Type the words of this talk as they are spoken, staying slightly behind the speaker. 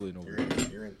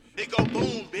It go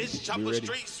boom, bitch. Chop a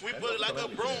street, sweep it like a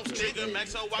broomstick.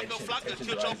 Max a walk a flock and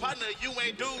kill your partner. You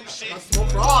ain't do shit. Smoke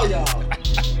for all y'all.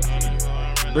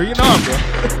 Bring it on, bro.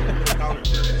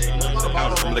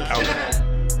 From the counter.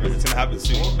 It's gonna happen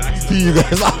soon. See you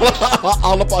guys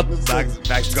all up on this.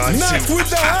 Max gone soon. With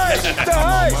the hype, the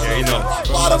hype. Yeah, you know.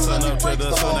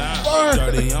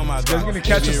 They're gonna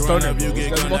catch a stunner.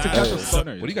 They're about to catch a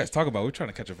stunner. What do you guys talk about? We're trying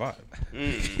to catch a vibe.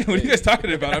 What are you guys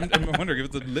talking about? I'm wondering if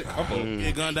it's a lit couple.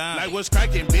 Get gunned down. Like what's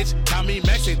cracking, bitch? Call me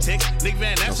Max and Tech. Nick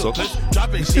Van Nassau,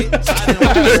 dropping shit. This is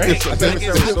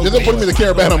putting me in the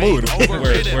Caravana mood.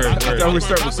 We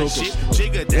start with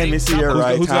Soka. Let me see your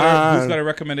right Who's hand. got a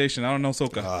recommendation? I don't know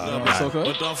Soka. Soka?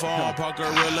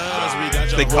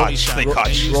 They caught.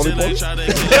 Rolling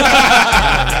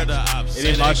It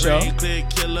ain't my show.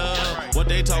 What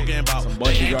they talking about?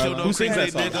 Who sings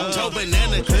that song?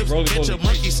 Banana clips. Catch a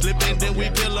monkey slipping, then we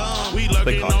pill on. We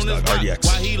lurking on this block.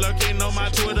 Why he lurking on my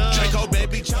Twitter? Draco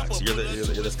baby chopper. You're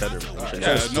the stutter.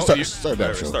 Start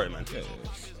that show. Start, man.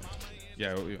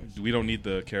 Yeah, we don't need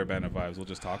the Caravana vibes. We'll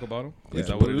just talk about them. Yeah, Is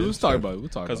that what it is? Let's talk about it. We'll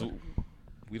talk about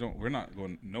Because it. we're not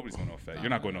going. Nobody's going to Fed. You're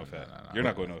not going to Fed. You're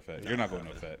not going to Fed. You're not going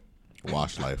to Fed.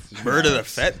 Wash life. Bird of the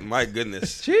Fett? My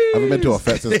goodness. I haven't been to a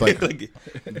fete since like Big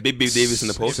Davis in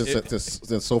the post.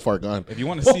 since so far gone. If you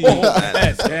want to see,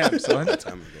 Damn, son.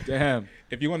 Damn.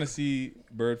 if you want to see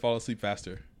Bird fall asleep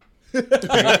faster, take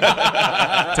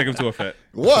him to a Fed.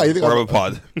 Why? You think Or I'm a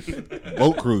pod.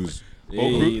 boat cruise?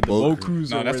 Hey, the boat cruise.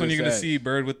 No, that's when you're gonna see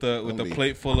Bird with the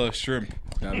plate full of shrimp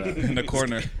in the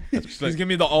corner. He's giving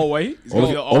me the all white. He's gonna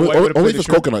be the all white. Only with a plate for of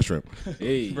shrimp. coconut shrimp.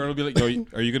 Hey. Bird will be like, "Yo,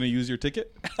 are you gonna use your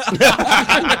ticket?"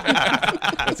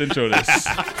 Let's intro this.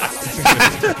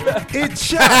 It's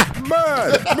Shaq,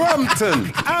 Bird, Brompton,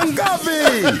 and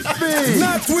Gavi.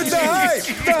 Not with the hype,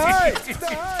 the hype,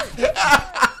 the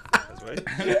hype.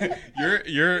 Your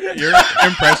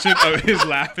impression of his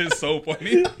laugh is so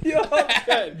funny.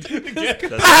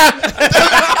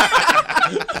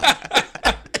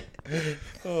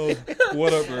 Oh,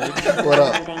 what up, Bird? What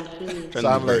up?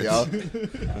 Sound like y'all.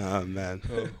 Oh, man.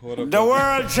 Oh, what up? The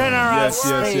world generous.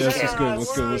 Yes.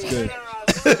 What's good?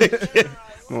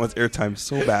 I want airtime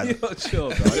so bad. Yo, chill,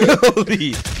 dog. Holy.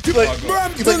 He's like turning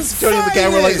the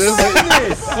camera like this.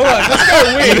 Like, Hold on, this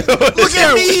guy waves. look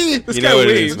at me. You know what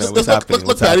it is, man. What's happening?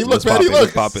 Look, Patty. Look, Patty.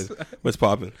 Look. What's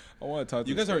popping? I want to talk to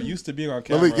You guys this are guy. used to being on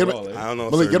camera Malik, at all, eh? I don't know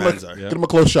if Malik, certain get mans are. him a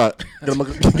close shot. Get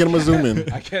him a zoom in.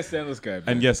 I can't stand this guy. Man.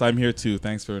 And yes, I'm here too.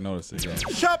 Thanks for noticing.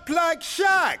 Shop like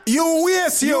Shaq. You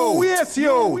waste you.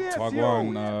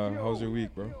 Wagwan, how's your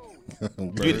week, bro?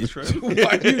 Really, Trey?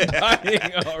 Why are you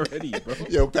dying already, bro?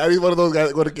 Yo, Patty's one of those guys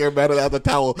that go to Caravana without the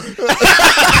towel.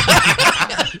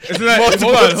 Isn't that,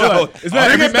 hold on. Isn't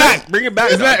that every man? Bring it back.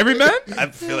 Isn't that every man? I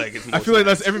feel like it's. I feel like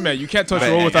that's every man. You can't touch a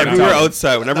roll without a If we were towel.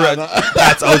 outside, whenever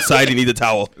Pat's outside, he needs a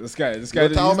towel. This guy, he's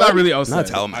towel not man? really outside. Not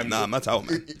towel man. Nah, I'm not towel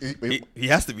man. He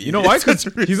has to be. You know why? Because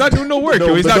he's not doing no work. No,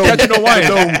 yo. He's the not dome. catching no wine.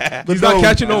 The He's not dome.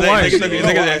 catching no It's like- wine. it's like- You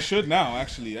know what? I should now,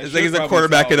 actually. It's like he's a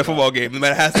quarterback in a football game. The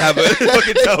man has to have a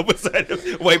fucking towel beside him,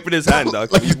 wiping his hand,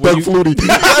 dog. Like he's Doug Flutie.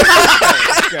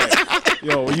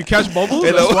 Yo, when you catch bubbles,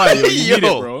 Hello? that's why. Yo, you need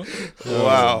Yo. it, bro.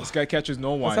 Wow. This guy catches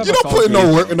no wine. You don't put in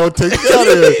no work and no takes. Get out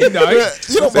of here. You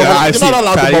don't bubble. I've You're not seen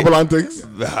allowed Patty. to bubble on things.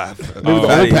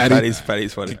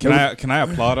 Patty's funny. Can I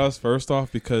applaud us first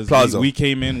off because Plaza. we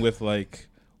came in with like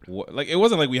it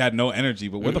wasn't like we had no energy,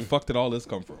 but where the fuck did all this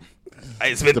come from?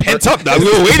 It's been pent up, dog. We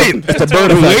were waiting. It's the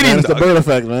bird effect, man. It's the bird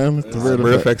effect, man. It's the bird Bird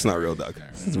effect. effect's not real, dog.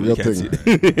 It's a real can't thing. see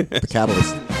it. The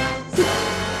catalyst.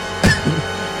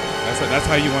 That's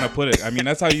how you want to put it. I mean,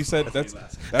 that's how you said. That's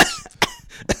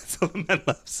So the man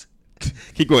laughs.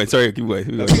 Keep going. Sorry, keep going.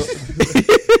 You're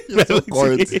so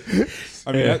corny.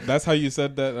 I mean, that's how you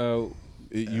said that.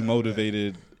 You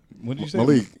motivated. What did you say,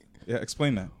 Malik. Yeah,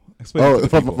 explain that. Explain Oh, it to the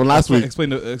from people. last week. Explain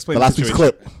the The last week's situation.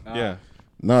 clip. Yeah.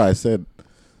 No, I said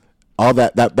all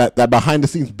that behind the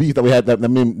scenes beef that we had that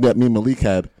me and Malik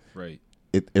had. Right.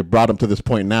 It brought him to this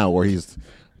point now where he's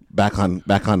back on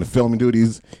the filming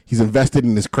duties. He's invested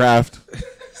in his craft.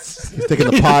 He's taking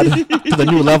the pod to the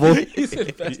new level. He's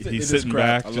invested in He's his sitting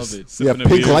craft. back. I love Just it. We have sipping a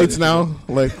pink beer. lights now.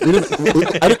 Like we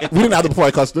didn't have it before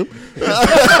I cussed him. Am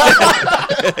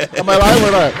I lying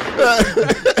or not?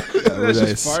 That's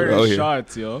just Nice. firing Oh, yeah.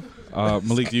 shots, yo.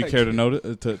 Malik, do you care to note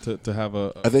it, to have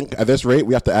a? I think at this rate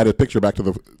we have to add a picture back to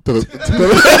the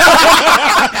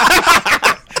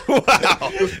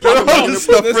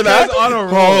Stuff for that. On a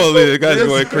roll. Holy, the guy's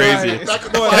going crazy.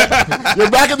 You're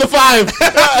back in the 5.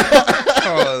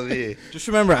 Holy. Just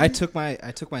remember, I took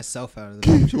myself out of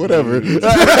the picture. Whatever.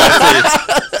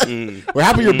 We're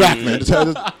happy you're back, man.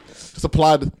 Just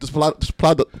applaud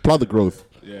the growth.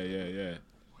 Yeah.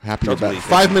 Happy Shout to out be to back.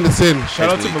 Malik. 5 minutes in. Shout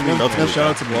out to Malik. Malik. Shout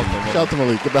out to Shout out to Malik. Shout out to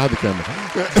Malik. Get behind the camera.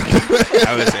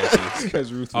 I would say This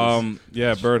guy's ruthless.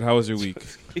 Yeah, Bird, how was your week?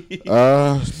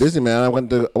 It's busy, man. I went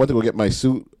to go get my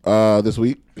suit this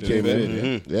week. It came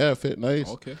in. Yeah, fit nice.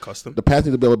 Okay. custom The pants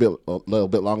need to be a little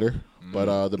bit longer, but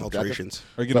the jacket, alterations.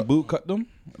 Are you gonna boot cut them?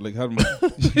 Like how?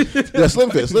 yeah, slim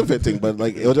fit thing, but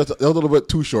like it was a little bit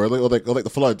too short. It was like the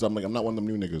floods. I'm like, I'm not one of them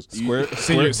new niggas. Square,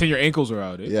 Saying your ankles are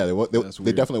out. Eh? Yeah, they That's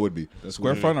weird. definitely would be.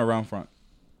 square front or round front?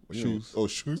 Shoes. Oh,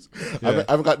 shoes. I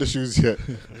haven't got the shoes yet.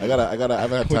 I haven't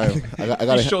had time. I He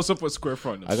gotta shows up with square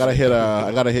front. I gotta hit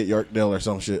Yorkdale or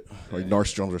some shit, or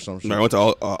Nordstrom's or some shit. No, I went to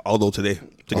Aldo today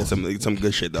to get some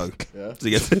good shit, dog. Yeah. To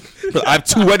get, but I have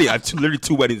two weddings. I have literally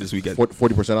two weddings this weekend.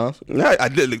 40% off. Yeah, I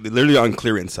did literally on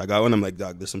clearance. I got one. I'm like,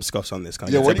 dog, there's some scuffs on this. Can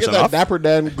I Yeah, get where do you 10% get that off? Dapper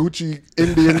Dan Gucci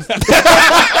Indian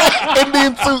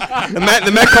Indian suit? The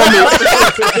man called me.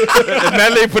 The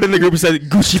man they put in the group and said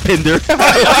Gucci Pinder.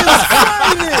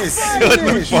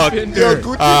 Fuck. Yo,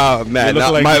 Gucci. Man,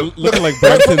 Looking like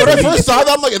Brampton. When I first saw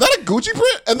that, I'm like, is that a Gucci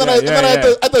print? And then I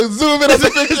had to zoom in on the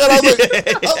picture, and I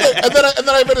was like, and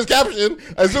then I read his caption.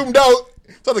 I zoomed out,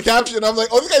 saw the caption. I was like,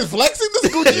 oh, this guy's flexing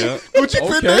this Gucci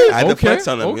print. I had to Okay, flex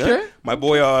on him. okay. Yeah. My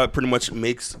boy pretty much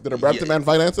makes. Did a Brampton man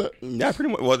finance it? Yeah,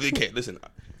 pretty much. Well, okay, listen.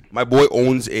 My boy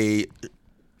owns a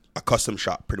custom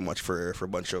shop pretty much for a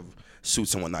bunch of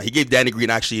suits and whatnot. He gave Danny Green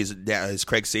actually his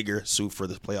Craig Sager suit for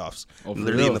the playoffs.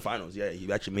 Literally in the finals. Yeah,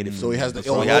 he actually made it. So he has the.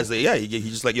 So he has the he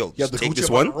just like, yo, He has the take Gucci this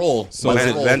on one. the roll. So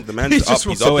The man's He's up. just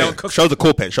He's so up there. Shout out to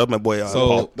Cole Pen. Shout out to my boy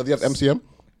Paul. Does he have MCM?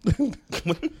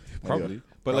 Probably.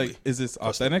 But like, is this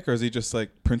authentic or is he just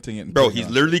like printing it? And Bro, putting he's it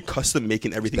on? literally custom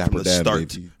making everything Dapper from the Dan, start.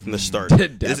 baby. From the start.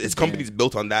 Dapper His company's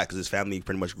built on that because his family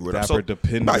pretty much grew it up. Dapper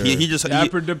Depinder. Nah, he just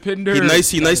Dapper Depinder.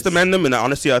 he nice to man them, and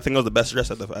honestly, I think I was the best dressed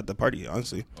at the party.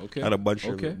 Honestly, Okay. had a bunch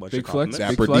Okay. of Big flex. compliments. Big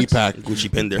Dapper flex. D-Pack.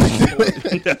 Gucci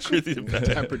Pinder. That's really the best.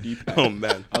 Dapper D-Pack. Oh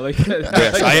man. I like that.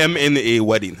 Yes, I am in a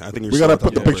wedding. I think you're We gotta still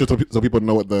put the talking picture so people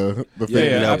know what the thing.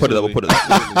 Yeah, We'll put it up. We'll put it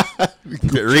up.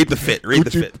 Rate the fit. Rate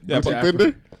the fit. Yeah, Gucci but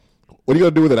Pinder? What are you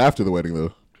gonna do with it after the wedding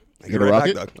though? I You get gonna right rock back,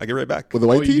 it dog. I get right back. with the Oh,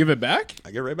 white you tee? give it back?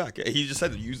 I get right back. He just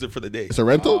said to use it for the day. It's a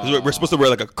rental. We're supposed to wear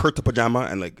like a Kurta pajama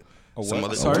and like some what?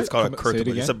 other. Sorry? It's called a Say it Kurta.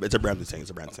 again. It's a Brampton thing. It's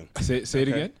a Brampton thing. Say it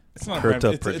again. it's not Kurta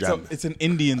Brampton. pajama. It's an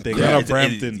Indian thing, Yeah, not a it's an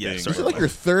Brampton Indian- yeah, thing. sorry. This is like your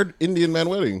third Indian man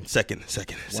wedding. Second.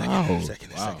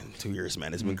 Wow. 2 years,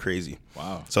 man. It's been crazy.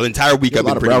 Wow. So the entire week You I've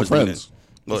got a been lot pretty of much brown doing it. friends.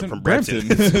 Well, It's in from Brampton.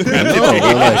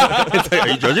 Brampton. Are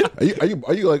you judging?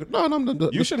 Are you like no?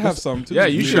 You should have some too. Yeah,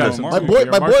 you should have some. My too. boy, You're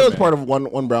a my boy market was man. part of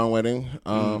one brown wedding.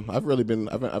 I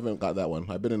haven't got that one.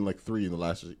 I've been in like 3 in the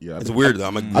last year. It's weird though.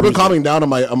 I've been calming down on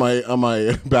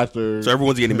my bachelor. So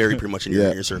everyone's getting married pretty much in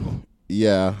your circle.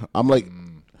 Yeah, I'm like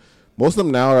most of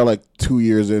them now are like 2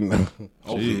 years in.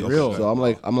 Oh, for real. So I'm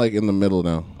like in the middle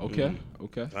now. Okay.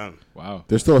 Okay. Damn. Wow.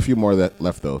 There's still a few more that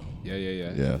left though. Yeah.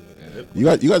 Yeah,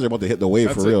 you guys are about to hit the wave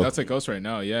That's for real. That's like us right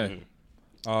now. Yeah.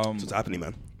 What's happening,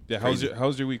 man? Yeah,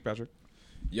 how's your week, Patrick?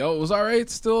 Yo, it was all right.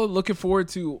 Still looking forward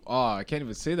to. I can't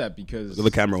even say that because Look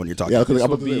at the camera when you're talking. Yeah, this I'm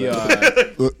will about to be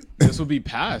say that. this will be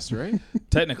past, right?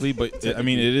 Technically, but I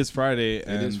mean, it is Friday,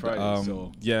 and is Friday,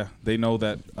 so- yeah, they know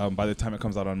that by the time it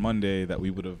comes out on Monday, that we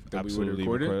would have absolutely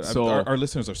recorded. recorded. So- our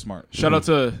listeners are smart. Shout out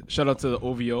to the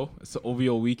OVO. It's the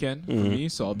OVO weekend for me,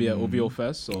 so I'll be at OVO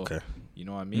Fest. So Okay. you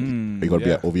know what I mean. Are you gonna yeah.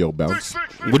 be at OVO Bounce?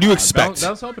 What do you expect? That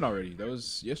was happening already. That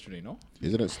was yesterday, no?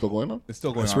 Isn't it still going on? It's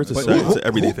still going I swear on. it's But, so- it's an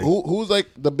everyday thing. Who's like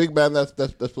the big band that's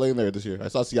playing there this year? I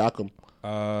saw Siakam.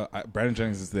 Brandon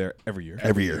Jennings is there every year.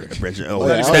 Every year.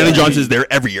 yeah. Stanley Johnson's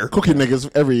there every year. Cooking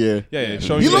niggas every year. Yeah,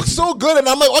 showing He you looks so good, and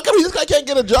I'm like, why come this guy can't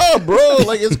get a job, bro?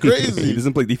 Like it's He crazy.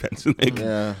 doesn't play defense. Like,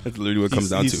 Yeah. That's literally what it comes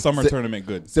down he's to. summer tournament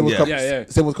good. Same with Yeah.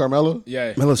 Same with Carmelo.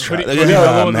 Yeah. Melo's trash. Put it in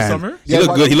the summer? He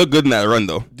looked good. He looked good in that run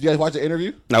though. Did you guys watch the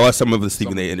interview? I watched some of the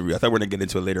Stephen A. interview. I thought we are gonna get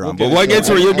into it later on, but get we'll get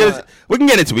into into it. it. We can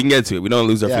get into it. We don't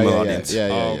lose our female audience.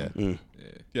 Yeah.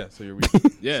 Yeah, so your week.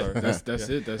 Yeah, Sorry. that's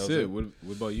it. That's it. What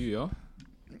about you, yo?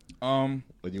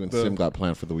 But you and Sim got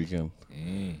planned for the weekend.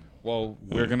 Well,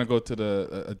 we're gonna go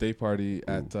to a day party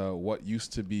at what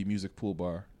used to be Music Pool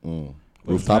Bar. But it's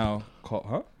Rooftop? now called,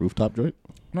 huh? Rooftop joint?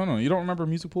 No, you don't remember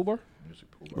Music Pool Bar?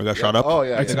 We got shot up. Oh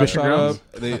yeah. They got shot grounds?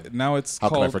 up. Now it's How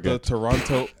can I called the forget?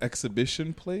 Toronto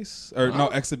Exhibition Place, or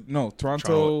Toronto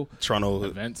Toronto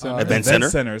Event Event center.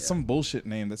 Center? It's some bullshit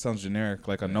name that sounds generic,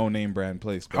 like a no-name brand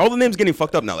place. But All the names getting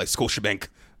fucked up now, like Scotiabank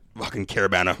fucking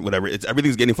Caravana, whatever.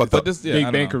 Everything's getting fucked up. This,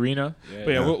 Big Bank Arena.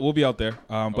 But yeah, we'll be out there.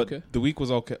 But Okay. the week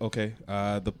was okay.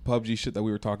 The PUBG shit that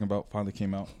we were talking about finally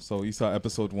came out. So you saw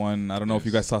episode 1. I don't know if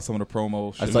you guys saw some of the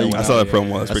promo. I saw you- I saw that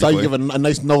promo. That's I pretty saw you funny. give a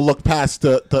nice no look pass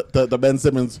to Ben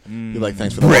Simmons. You're like,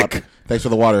 thanks for the water. Thanks for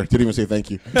the water. Didn't even say thank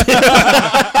you.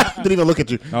 Didn't even look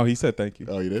at you. No, he said thank you.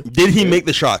 Oh, you did? Did he make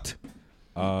the shot?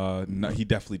 No, he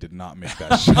definitely did not make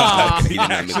that shot. He did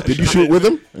not make that Did you shot. shoot with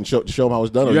him and show him how it was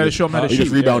done? You or gotta just- show him how to He just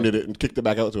shoot, rebounded it and kicked it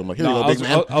back out to him. Like, here you go, I big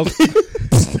man.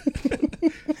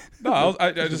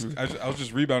 I was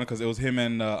just rebounding because it was him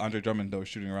and Andre Drummond that were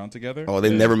shooting around together. Oh,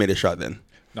 they never made a shot then.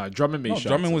 Nah, Drummond made No, shots.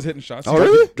 Drummond was hitting shots. Oh,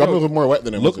 really? Yo, Drummond was more wet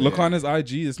than him. Look on his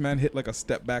IG. This man hit like a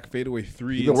step back fadeaway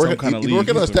 3 He's in been some working, kind of he's league.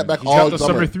 working on a step back He's all got the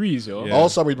summer. summer threes, yo. Yeah. All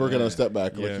summer he's working on a step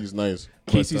back. Like, Yeah. he's nice.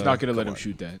 Casey's But, not gonna let him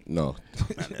shoot that. No.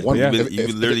 One, Yeah.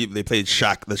 They played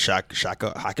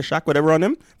Hack-a-Shack, whatever on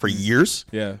him for years.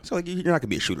 Yeah. So like, you're not gonna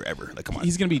be a shooter ever. Like, come on.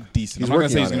 He's gonna be decent. He's I'm not gonna working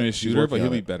say he's on gonna be a it. He's shooter, but working he'll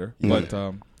on be it. better. But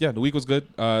yeah, the week was good.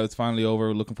 It's finally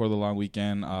over. Looking for the long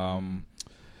weekend.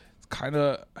 It's kind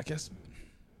of, I guess,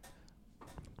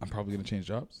 I'm probably gonna change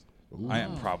jobs. I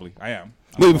am.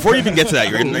 Wait, before you even get to that,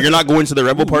 you're not going to the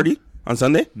Rebel party on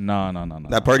Sunday? No.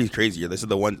 That party's crazy. This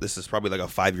is probably like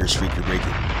a 5-year streak you're breaking.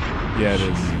 Yeah,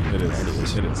 it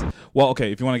is. Well,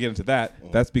 okay, if you want to get into that,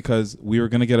 that's because we were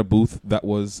going to get a booth that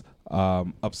was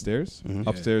upstairs.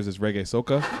 Upstairs is reggae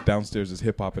soca. Downstairs is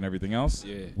hip hop and everything else.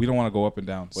 Yeah. We don't want to go up and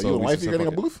down. Well, you and we wifey said, getting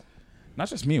a fuck it. booth? Not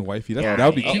just me and wifey. That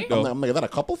would be cute, though. I'm like, is that a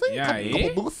couple thing? Yeah, couple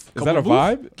yeah. booth? Is that a Couple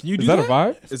vibe? booth? Can you Is do that that? a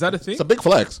vibe? Is that a thing? It's a big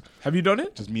flex. Have you done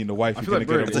it? Just me and the wife. I You're feel going like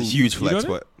to get It's a a booth. huge You flex,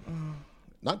 done it? but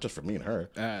Not just for me and her.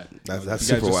 that's You guys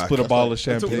super just whack. split a bottle of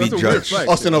That's a champagne. weird judge. flex.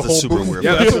 Us in a That's a whole super booth. weird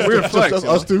Yeah, flex. that's a weird flex. Just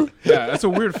yo. us two? Yeah, that's a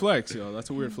weird flex, yo. That's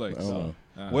a weird flex. know.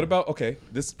 What about, okay,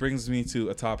 this brings me to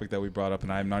a topic that we brought up,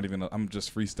 and I'm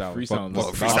just freestyling. Freestyling. Well,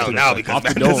 Off freestyle now because off the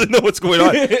man dome. doesn't know what's going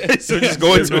on. So just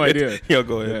go There's into no it. idea. Yo,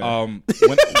 go ahead.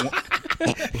 When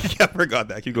I forgot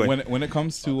that. Keep going. when it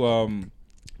comes to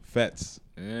fets,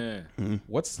 Yeah.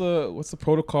 what's the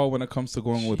protocol when it comes to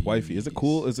going with wifey? Is it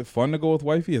cool? Is it fun to go with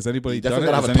wifey? Has anybody You done definitely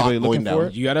it? gotta Is have a talk anybody looking going for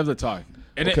down. it? You gotta have the talk.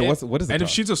 And Okay, what is the And if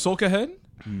talk? she's a soca head,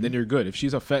 then you're good. If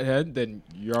she's a fet head, then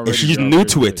you're already. If she's you're new already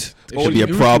to good. it, If it could she's be a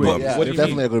new to problem. it, Yeah, What do it's you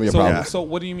definitely mean? going to be a so, problem. So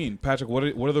what do you mean, Patrick? What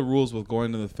are the rules with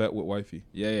going to the fet with wifey?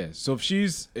 Yeah. So if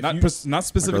she's Not you, not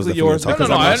specifically definitely yours. gonna talk because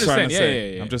no, I'm I just trying understand. to Yeah,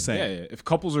 say. yeah. I'm just saying. Yeah. If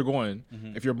couples are going,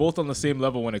 if you're both on the same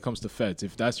level when it comes to feds,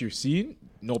 if that's your scene,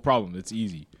 no problem. It's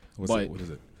easy. What is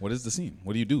it? What is the scene?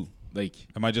 What do you do? Like,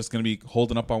 Am I just gonna be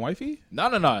holding up on wifey?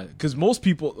 no. Because most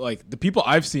people, like the people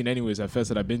I've seen, anyways, at fests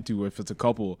that I've been to, if it's a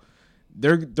couple,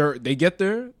 they get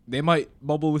there, they might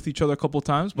bubble with each other a couple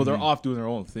times, but they're off doing their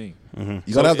own thing.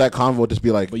 You got to have that convo. Just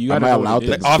be like, But you am gotta I know what allowed it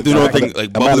to? is. Like, off doing am I- their own thing, like am I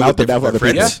bubbling allowed with to their have other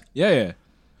friends? people?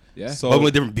 Yeah. So Bubbling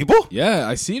with different people? Yeah,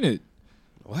 I seen it.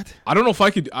 What? I don't know if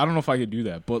I could do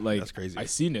that, but like That's crazy. I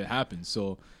seen it happen.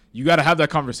 So you got to have that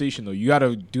conversation though. You got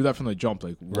to do that from the jump.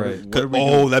 Like, what are we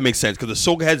doing? That makes sense. Because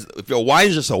the soca heads, if a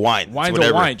wine's just a wine. it's Wine's a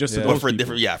whatever. wine, just to But those for people.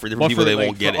 different, for different But people, they like,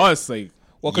 won't get for it. us, like,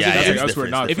 Well, because Yeah, that's yeah, like it's us, we're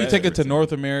different. not. if you fed. take it to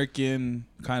North American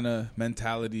kind of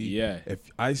mentality, Yeah. If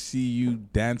I see you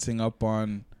dancing up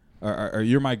on, or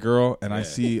you're my girl, and I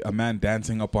see a man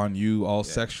dancing up on you, all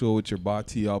sexual with your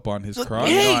body up on his crotch,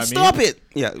 Hey, you know what I stop mean? it.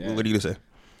 Yeah, what are you going to say?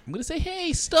 I'm gonna say,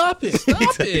 hey, stop it. Stop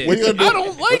What it. you gonna do? I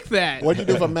don't like that. What do you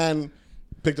do if a man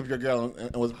picked up your girl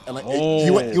and was and like Oh.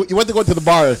 you went to go to the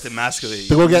bar It's emasculating.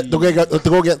 to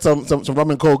go get some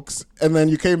rum and cokes, and then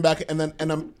you came back and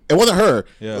it wasn't her.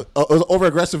 Yeah. It was an over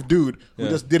aggressive dude who Yeah.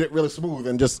 just did it really smooth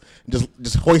and just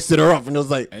hoisted her up and it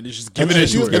was like And it's just and giving then it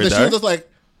she to was, her. and then she Give was it just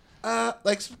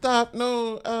like stop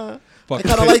no I Fuck.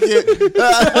 kind of like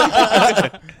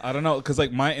it. I don't know, because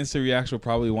like my instant reaction would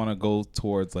probably want to go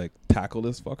towards like tackle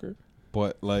this fucker,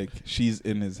 but like she's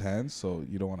in his hands, so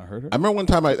you don't want to hurt her. I remember one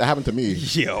time it happened to me.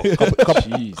 Yo.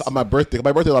 Jeez. On my birthday.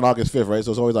 My birthday's on August 5th, right?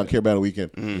 So it's always on Caravana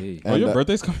weekend. Hey. Oh, your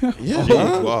birthday's coming up?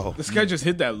 Yeah. Wow. This guy just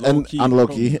hit that low And key. on low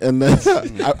key. And then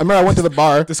I remember I went to the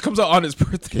bar. This comes out on his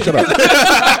birthday. Shut up.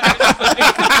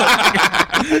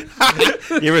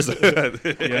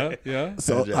 Yeah.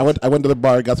 So I went to the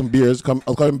bar, got some beers. I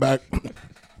was coming back.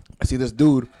 I see this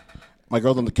dude. My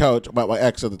girl's on the couch. My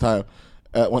ex at the time.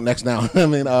 Well, next now. I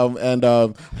mean, I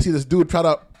see this dude try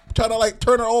to like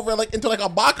turn her over like into like a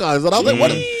bacchus, and I was like,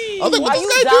 what? I was like, what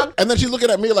this guy do? And then she's looking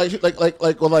at me like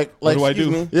What do I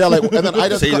do? Yeah, like, and then I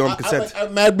just Say you don't I consent.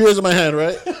 have mad beers in my hand,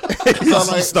 right? So I'm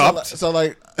like, Stopped. So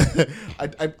like,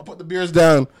 I put the beers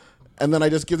down. And then I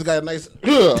just give the guy a nice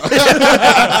and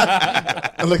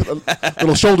like a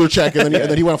little shoulder check, and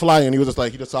then he went flying, and he just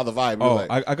saw the vibe. He was Oh,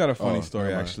 like, I got a funny story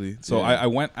never mind. actually. So Yeah. I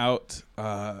went out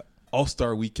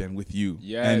All-Star Weekend with you,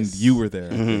 Yes. and you were there.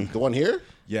 the one here?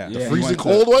 Yeah, The we freezing went to-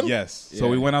 cold one? Yes. So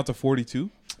Yeah. we went out to 42.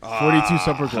 42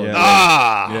 Supper Club. Yeah.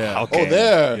 Ah, okay. Oh,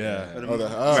 there. Yeah. Oh, there.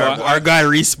 Our guy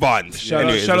respawned. Shout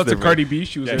Anyways, out that's to different. Cardi B.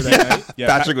 She was there that night. Yeah,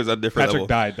 Patrick was on a different Patrick level.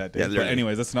 died that day. Yeah, but literally.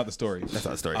 anyways, that's not the story. That's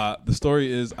not the story. The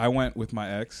story is I went with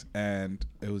my ex, and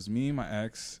it was me, my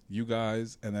ex, you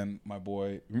guys, and then my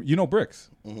boy. You know Bricks.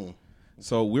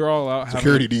 So we're all out having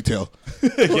Security detail.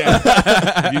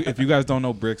 if you guys don't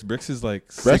know Bricks is like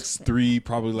Bricks? 6'3",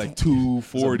 probably like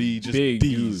 240, just big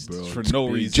beast dude, bro. for Just no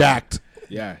big. reason. Jacked.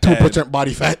 Yeah. 2%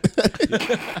 body fat.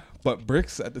 But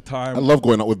Bricks at the time, I love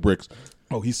going out with Bricks.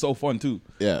 he's so fun too.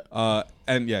 Yeah.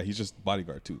 And yeah, he's just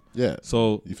bodyguard too. Yeah.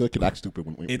 So You feel like you act stupid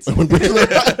when It's- when Bricks is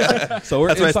there. so we're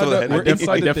That's why I inside stole the, that. we're I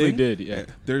inside the definitely thing. did, yeah.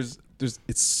 There's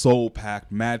it's so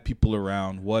packed, mad people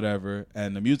around, whatever,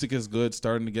 and the music is good,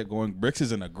 starting to get going. Bricks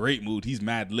is in a great mood. He's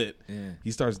mad lit. Yeah. He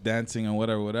starts dancing and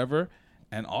whatever,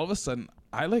 and all of a sudden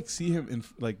I like see him in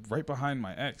like right behind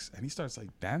my ex, and he starts like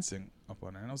dancing up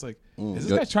on her, and I was like, "Is this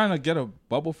good. guy trying to get a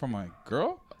bubble from my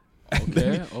girl?" And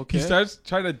then Okay. he starts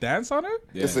trying to dance on her,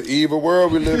 Yeah. It's an evil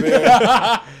world we live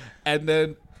in. and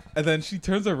then she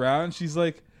turns around, she's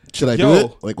like, Should I Yo, do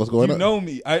it? Like, what's going you on? know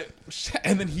me.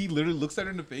 And then he literally looks at her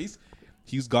in the face.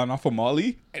 He's gone off of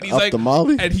Molly, and he's Off like, the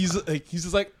Molly? and he's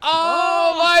just like,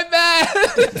 oh my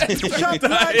bad. Shot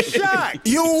like shot.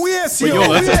 You waste But you. yo,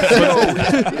 waste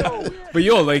you. But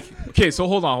yo, like, okay, so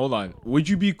hold on. Would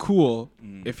you be cool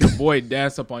if your boy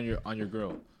danced up on your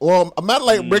girl? Well, I'm not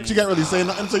like Bricks. You can't really say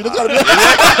nothing, so you just gotta be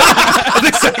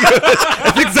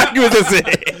That's exactly what this is.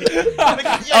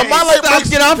 I'm not like Bricks.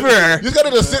 Get off her. You just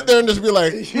gotta just sit there and just be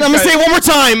like, I'm gonna say it one more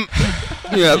time.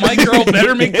 Yeah, My girl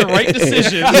better make the right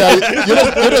decision. yeah,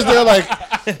 you're just there like,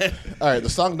 all right, the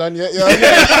song done yet? Yeah.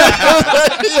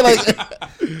 You're like,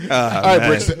 all right,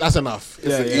 Bricks, that's enough.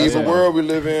 It's an evil world we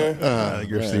live in.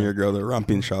 you're seeing your girl at the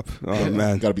romping shop. Oh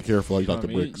man. Gotta be careful. You I talk to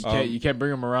mean, Bricks. you can't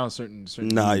bring him around certain.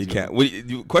 Nah, you dudes,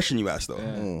 can't. Question you asked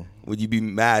though. Would you be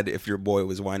mad if your boy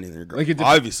was whining your girl? Like, it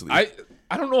Obviously.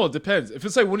 I don't know. It depends. If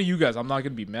it's like one of you guys, I'm not gonna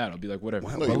be mad. I'll be like, whatever.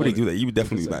 Why would he do that? You would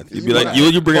definitely be mad. You'd You be like,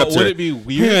 would- you bring But up to would her, it be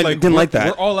weird? "Yeah, I Like, didn't like that.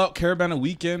 We're all out Caravana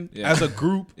weekend Yeah. as a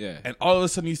group, Yeah. and all of a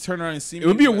sudden he's turning around and see me. It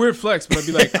would be a like, weird flex, but I'd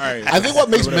be like, all right. I think what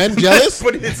makes men jealous.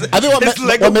 Put his- I think his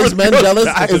leg what over makes the men girl's jealous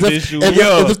back. is Visual.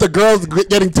 if the girl's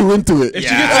getting too into it. If she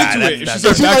Yeah, gets into it, if that's- she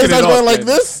So starts she backing starts it going up, like then-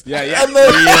 this. Yeah, yeah. And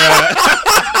then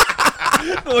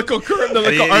The little curve, the And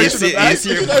little you arch in see- the back. you see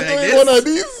her she starts like doing this. one of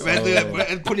these.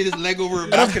 And putting his leg over her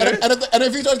And, back. and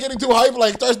if he starts getting too hype,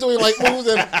 like starts doing like moves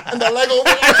and the leg over.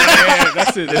 Yeah,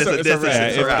 that's it. It's a- It's it's a a- wrap.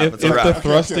 it's a wrap. if It's a the wrap.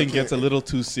 thrusting gets a little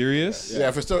too serious, Yeah,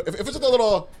 if it's just a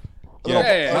little.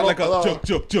 Yeah, not like a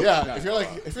joke. Yeah, if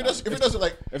you're just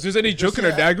like, If there's any joking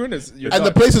or daggering, it's you're and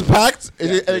the done. place is packed, and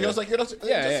you're just like, you're just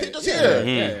yeah, here.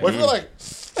 yeah. But if you're like,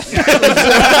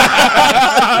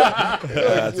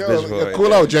 That's yo, visual.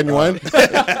 cool out, genuine.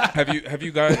 have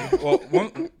you guys? Well,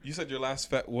 you said your last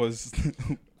fet was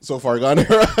So far gone.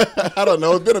 I don't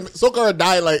know. It's been SoCar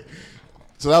died like,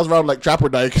 so that was around like Trapper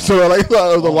Dyke. So like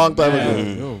that was a long time ago.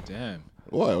 Yo, damn.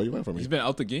 What? What you went from me? He's been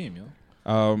out the game,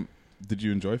 yo. Did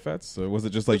you enjoy fets, or was it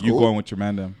just like you cool. going with your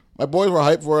man them? My boys were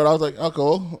hyped for it. I was like, oh,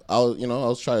 cool. I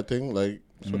was trying a thing like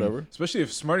whatever. Especially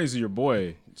if Smarties is your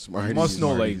boy. Smarties. Must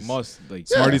know, like, Yeah.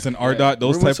 Smarties and R dot,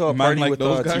 those Remember we type saw a of man party like with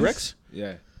those guys. T-Rex?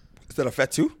 Yeah. Is that a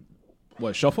Fat too?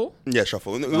 What, Shuffle? Yeah,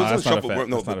 Shuffle. It was that's not a Shuffle. Fat.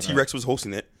 No, That's the not a T-Rex was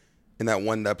hosting it in that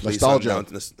place. Nostalgia.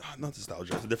 Not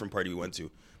Nostalgia. It's a different party we went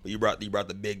to. But you brought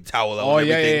the big towel out. Oh, and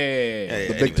yeah, everything. yeah.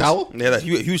 The big towel? Yeah, that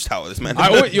huge towel. This man.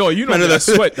 Yo, you know Man, that that's-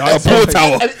 sweat. A pool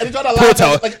towel. And he tried to Pull laugh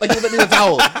towel. like you didn't need a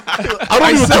towel.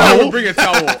 I said I would bring a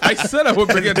towel. I said I would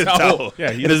bring a towel.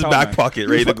 Yeah, he's in a his towel back man. pocket,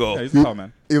 ready to go. Yeah, he's a tall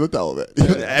man. He was a towel, man.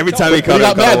 Every time he He comes,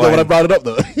 got mad though when I brought it up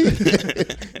though.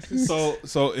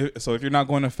 So if you're not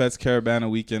going to Fets Caravana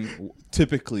weekend,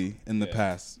 typically in the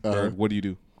past, Bird, what do you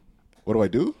do? What do I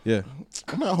do? Yeah,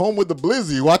 I'm at home with the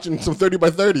Blizzy watching some 30 by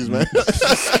 30s, man.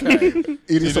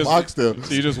 Eating some oxtail.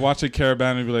 So you just watch a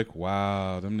Caravana and be like,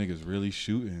 wow, them niggas really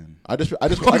shooting. I just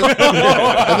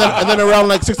and then around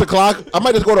like 6 o'clock, I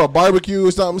might just go to a barbecue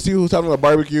or something, see who's having a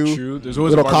barbecue. True. There's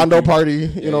always a little condo barbecue.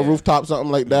 party, you know, rooftop,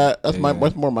 something like that. That's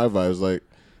that's more my vibes. Like,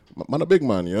 man, a big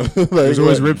man, you know. Like, There's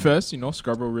always Rib Fest,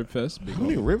 Scarborough Rib Fest. Big How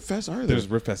many rib fests are there? There's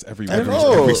Rib Fest everywhere. I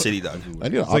know. every city, dog. I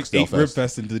need an It's like oxtail 8 Rib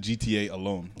fest. Fests in the GTA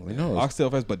alone. I know. Oxtail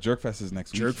Fest, but Jerk Fest is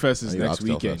next week. Jerk Fest is I need next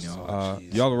Oxtail weekend, Fest. yo.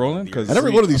 Y'all rolling? Because I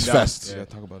never go to these fests. Yeah,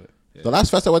 talk about it. The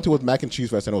last fest I went to was Mac and Cheese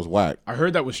Fest, and it was whack. I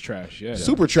heard that was trash. Yeah.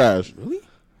 Super trash. Really?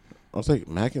 I was like,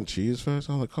 Mac and Cheese Fest?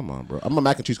 I was like, come on, bro. I'm a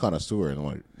mac and cheese connoisseur, and I'm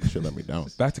like, you should let me down.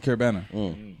 Back to Caravana.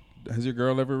 Has your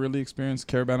girl ever really experienced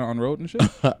Caravana on road and shit?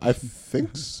 I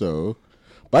think so.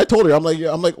 But I told her, I'm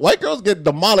like, white girls get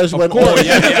demolished when course, a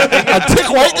tick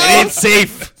white girl. It ain't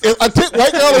safe. A tick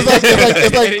white girl is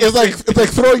it's like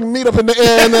throwing meat up in the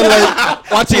air and then like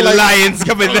watching like lions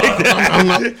coming like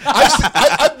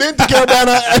that. I've been to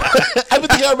Caravana,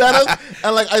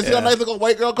 and like I see a nice little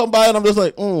white girl come by, and I'm just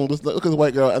like, look at this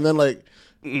white girl, and then like.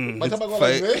 By the time I go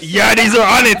like this, Yardies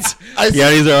are on it.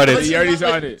 Yardies are on it. Yardies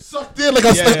are on it. Sucked in like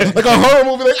a horror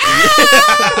movie, like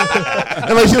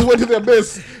and like she just went to the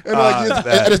abyss, and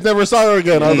I just never saw her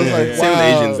again. I was just like, wow. Same with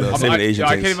Asians though. Same with Asian I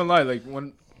things. can't even lie. Like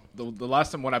when the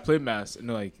last time when I played Mass, and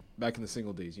like back in the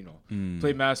single days,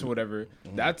 played Mass or whatever.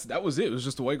 That was it. It was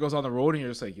just the white girls on the road, and you're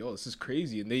just like, yo, this is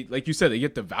crazy. And they, like you said, they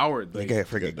get devoured. Like, They get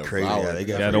freaking crazy.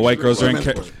 Yeah, the white girls during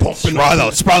sprawl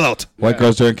out. white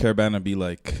girls during Caravana be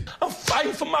like, I'm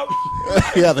fighting for my.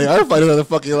 Yeah, they are fighting for their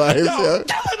fucking lives. Yeah.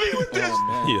 Killing me with this.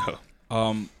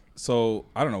 Yeah. So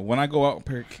I don't know. When I go out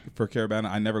for Caravana,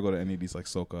 I never go to any of these like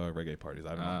soca or reggae parties.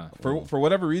 I don't know. For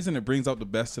whatever reason, it brings out the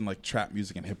best in like trap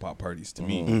music and hip hop parties to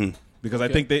me. Because I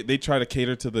think they try to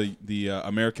cater to the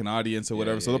American audience or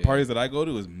whatever. So the parties that I go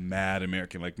to is mad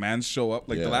American. Like mans show up.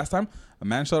 Like the last time, a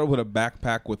man showed up with a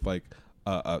backpack with like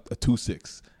a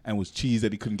 2-6 and was cheese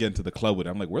that he couldn't get into the club with.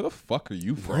 I'm like, where the fuck are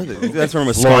you from? Bro? That's from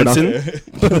Wisconsin.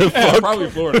 probably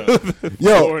Florida.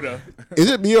 Yo, Florida. is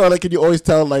it me or like can you always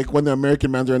tell like when the American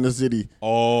mans are in the city?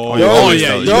 Oh, They're always,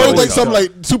 yeah, they're always like some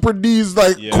like super D's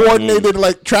like coordinated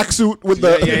like tracksuit with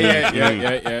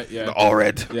the Yeah. All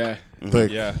red. Yeah.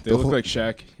 like, yeah. They look like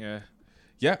Shaq. Yeah.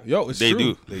 Yeah, yo, it's They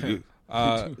true. do. They do.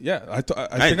 Yeah, I think I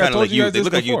I kind of told like you you. guys They this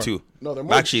look like you before. too. No, they're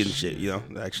more Actually and shit.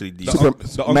 They're actually The, Super-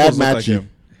 the mad uncles look like matchy. him.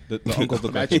 The uncles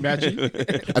look like him.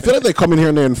 Matchy. I feel like they come in here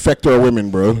and they infect our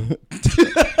women, bro.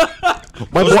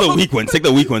 My Those are boy, the weak ones. Take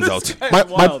the weak ones out.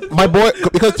 my boy,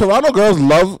 because Toronto girls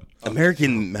love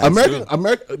American man.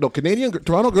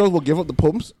 Toronto girls will give up the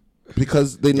pumps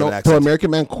because they know an to accent.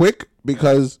 American man quicker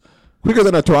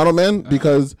than a Toronto man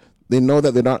because they know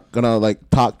that they're not gonna like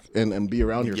talk and be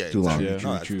around here too long. exactly.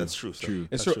 Yeah. No, that's true. Sir.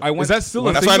 It's true. I went. Is that still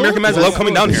a That's thing? why American though? men love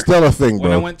coming down It's here. still a thing, bro.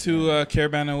 When I went to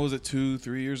Caravana, was it 2 or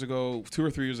 3 years ago?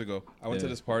 I went to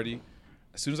this party.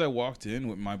 As soon as I walked in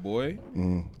with my boy,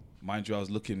 mind you, I was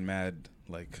looking mad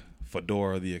like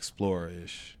Fedora the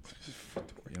Explorer-ish.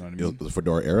 You know what I mean? The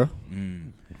Fedora era.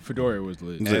 Fedora was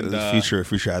lit. And, Future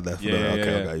had that. Yeah, Okay, yeah.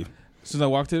 okay. As soon as I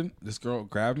walked in, this girl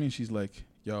grabbed me and she's like,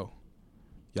 "Yo,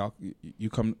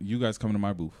 you guys come to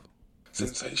my booth.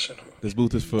 Sensational. This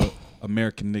booth is for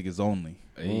American niggas only."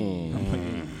 I'm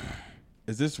like,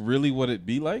 is this really what it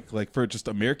be like? Like for just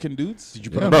American dudes? Did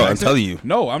you Bro, I'm telling you.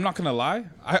 No, I'm not gonna lie.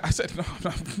 I said no.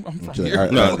 I'm from Shit, here. all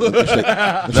right, No, all right.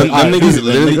 them niggas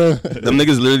literally, Nigga. them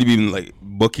niggas literally been like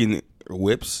booking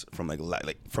whips from like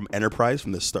from Enterprise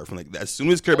from the start. From like as soon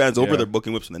as Caravana's over, they're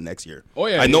booking whips from the next year. Oh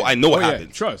yeah. I know what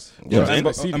happened. Trust. Yeah.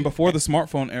 And before the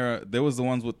smartphone era, there was the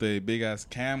ones with the big ass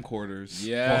camcorders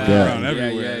Yeah. walking Yeah. around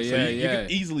everywhere. Yeah, so yeah, you yeah.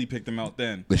 could easily pick them out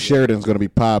then. The Sheridan's gonna be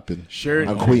popping.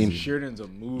 Sheridan. on Queen. Sheridan's a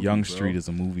movie. Young bro. Street is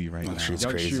a movie right now. Street's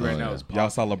Young crazy. Street right Oh, now yeah. is Y'all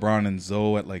pop. saw LeBron and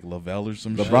Zoe at like Lavelle or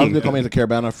some LeBron's shit. been coming to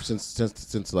Caravana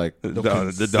since like The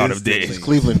dawn of day.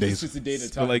 Cleveland days. It's the day to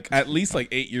For talk. like at least like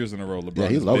 8 years in a row. LeBron. Yeah,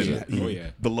 he has loves been- it. Oh,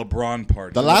 yeah. The LeBron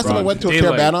party. The last time I went to a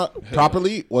Daylight. Caravana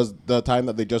properly was the time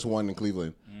that they just won in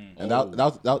Cleveland, and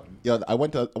I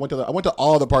went to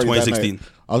all the parties. 2016. That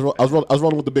night. I was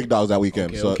rolling with the big dogs that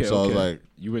weekend, so I was like,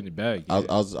 you in your bag. I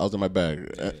was in my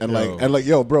bag, and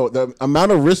yo, bro, the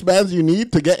amount of wristbands you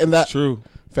need to get in that. True.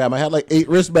 Fam, I had like 8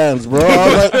 wristbands, bro.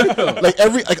 I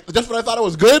was like just when I thought it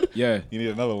was good, Yeah. You need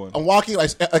another one. I'm walking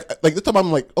like this time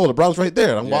I'm like, oh, LeBron's right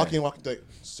there. And I'm Yeah. walking, like,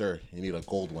 sir, you need a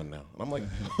gold one now. And I'm like,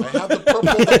 I have the purple,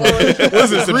 the orange. What is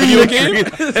this, a video game?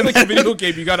 It's like a video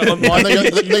game. You gotta unlock And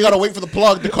they gotta wait for the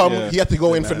plug to come. Yeah. He had to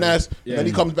go in finesse. Yeah. Then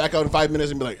he comes back out in 5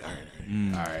 minutes and be like, all right.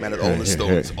 Man, all the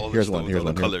stones, all the here's stones, one, here's all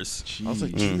the one. colors. I was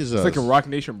like, Jesus. It's like a Rock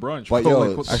Nation brunch. But bro. yo,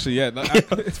 Like, what- Actually, yeah.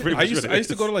 I used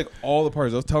to go to like all the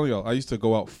parties. I was telling y'all, I used to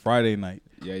go out Friday night,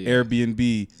 Yeah, yeah.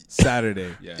 Airbnb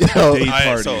Saturday, Yeah. Yo, day Alright,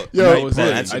 party, so- Yo, night that was it.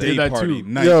 party, I day did that party, too.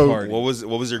 night Yo. party.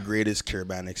 What was your greatest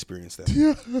Caravana experience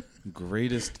then?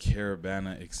 Greatest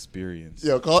Caravana experience.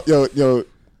 yo,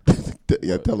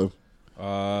 yeah, tell him.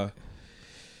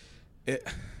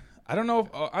 I don't know.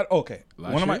 If, okay,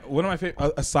 Last one year? of my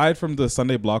favorite, aside from the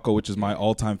Sunday Blocko, which is my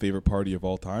all-time favorite party of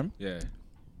all time. Yeah.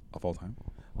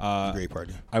 Great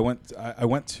party. I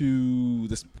went to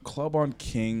this club on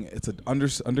King. It's an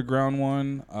underground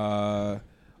one. I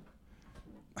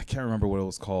can't remember what it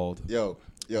was called. Yo,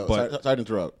 But- sorry to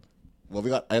interrupt.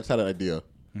 Well, I just had an idea.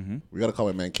 We gotta call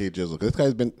my man K Jizzle. 'Cause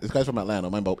this guy's from Atlanta.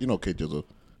 You know K Jizzle,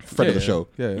 friend of the show.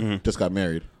 Yeah. Just got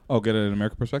married. Oh, get an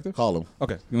American perspective? Call him.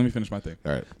 Okay, let me finish my thing.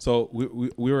 All right. So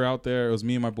we were out there. It was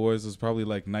me and my boys. It was probably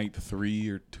like night 3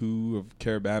 or 2 of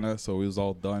Caravana, so it was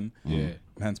all done. Yeah.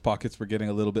 Man's pockets were getting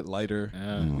a little bit lighter.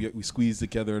 We squeezed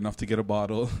together enough to get a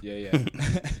bottle. Yeah.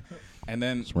 And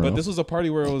then, but this was a party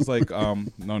where it was like, no,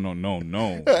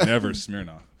 never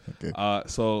Smirnoff. Okay.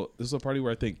 So this was a party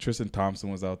where I think Tristan Thompson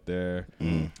was out there,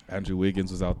 Andrew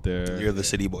Wiggins was out there. You're the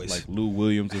city boys. Like Lou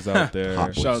Williams was out there.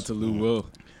 Shout out to Lou Will.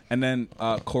 And then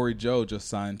Corey Joe just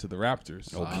signed to the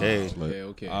Raptors. Okay.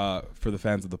 For the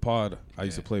fans of the pod, I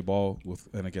used to play ball with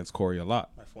and against Corey a lot.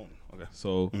 My phone. Okay.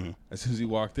 So as soon as he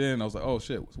walked in, I was like, "Oh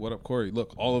shit, what up, Corey?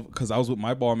 Look, because I was with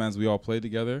my ball mans, we all played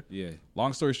together. Yeah.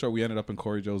 Long story short, we ended up in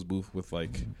Corey Joe's booth with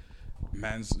like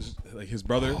his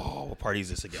brother. Oh, what party is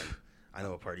this again? I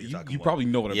know what party you're talking about. You probably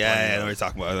know what I'm talking about. Yeah, I know what you're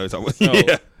talking about. I know what you're talking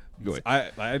about. Go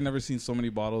ahead. I had never seen so many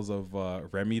bottles of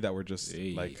Remy that were just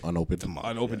like unopened.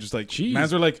 Just like Jeez.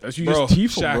 mans were like, That's you bro, just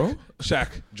Tifo, Shaq, bro.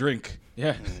 Shaq, drink.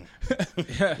 Yeah.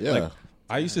 Yeah. Like,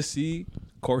 I used to see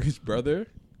Corey's brother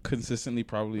consistently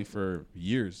probably for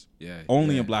years. Yeah.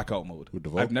 Only in blackout mode.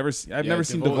 DeVoe? I've never seen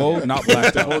DeVoe, DeVoe not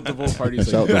blacked out. DeVoe parties.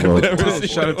 Shout like out that. DeVoe.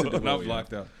 Shout out to DeVoe. Not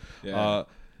blacked out. Yeah.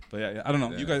 But yeah, I don't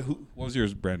know. You guys, what was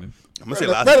yours, Brandon? I'm gonna say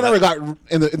last. Brandon never got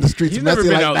in the streets He's never messy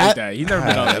been like out that. like that. He's never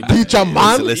been out like that. Peach and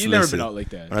man. He's never been out like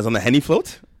that. When I was on the Henny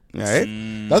float. All right.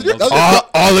 That's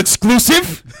All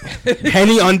exclusive.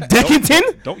 Henny on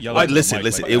Deckington. Don't yell at the Listen.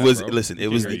 mic It like was that, bro. listen. It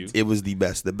Can't was hear you. it was the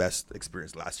best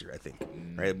experience last year. I think.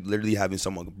 Right. Literally having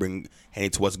someone bring Henny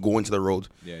to us, going to the road,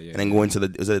 and then going to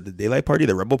was it the daylight party,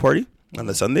 the Rebel party on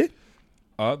the Sunday?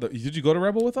 Did you go to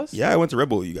Rebel with us? Yeah, I went to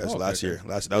Rebel with you guys last year.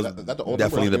 That was that the old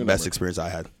definitely number or the new best number? experience I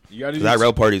had. You gotta do That this-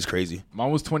 Rebel party is crazy. Mine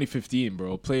was 2015,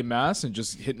 bro. Play mass and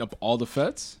just hitting up all the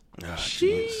fets.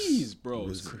 Jeez, bro,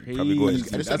 it's crazy. Probably going That's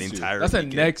the entire a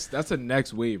weekend. That's a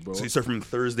next wave, bro. So you start from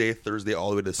Thursday all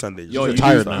the way to Sunday. Yo, You're you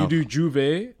tired do, now. you do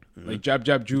Juve, like jab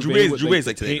Juve. Juve's with,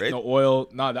 like today, paint right? and the oil.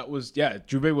 Nah, that was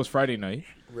Juve was Friday night,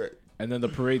 Right. and then the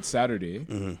parade Saturday,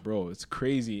 bro. It's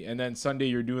crazy. And then Sunday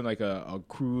you're doing like a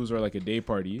cruise or like a day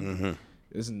party.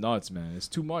 It's nuts, man. It's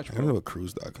too much, I don't bro. know a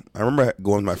cruise, dog. I remember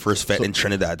going to my first fet in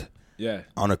Trinidad Yeah.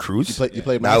 on a cruise. You played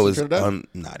that Mass in was Trinidad?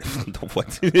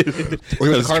 what? Or you That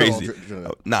went was to Carnival crazy. in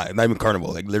Trinidad? Nah, not even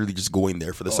carnival. Like literally just going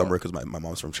there for the summer because my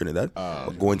mom's from Trinidad. But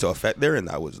going to a fet there, and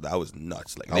that was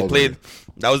nuts. Like they played.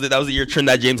 That was the year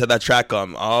Trinidad James had that track.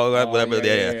 Whatever.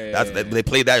 yeah. They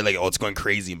played that. Like, oh, it's going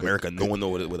crazy. America. No one know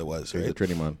what it was. He's a Right?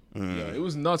 Trini man. Yeah, it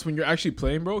was nuts when you're actually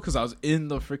playing, bro. Because I was in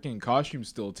the freaking costume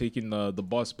still, taking the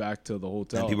bus back to the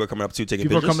hotel. And people are coming up to you taking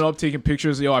People are pictures. coming up taking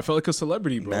pictures. Yo, I felt like a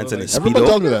celebrity, bro. Man's in Like, a Everybody Speedo.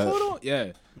 tells me that. photo?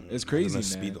 Yeah, it's crazy,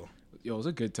 Man's in a man. Speedo. Yo, it was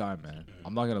a good time, man.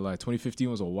 I'm not gonna lie. 2015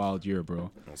 was a wild year,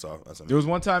 bro. That's There amazing. was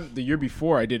one time the year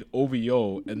before I did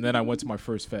OVO, and then I went to my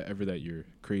first fet ever that year.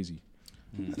 Crazy.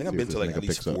 I think I've been to like at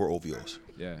least 4 OVOs.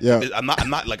 Yeah. Yeah. I'm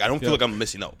not like I don't feel like I'm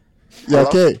missing out. Yo,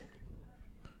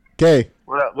 K.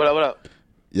 What up?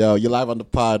 Yo, you live on the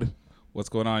pod. What's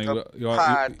going on?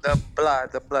 The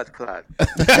blood clot.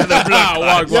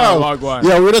 Wagwan.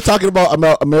 Yeah, we were just talking about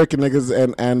American niggas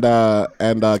and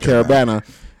Caravana,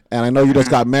 and I know you just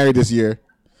got married this year,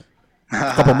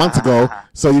 a couple months ago.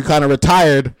 So you kind of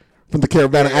retired from the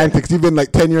Caravana antics. You've been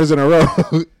like 10 years in a row.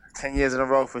 10 years in a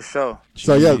row for sure.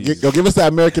 So yeah, give us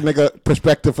that American nigga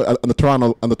perspective on the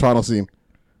Toronto scene.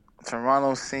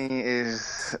 Toronto scene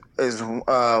is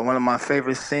one of my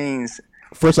favorite scenes.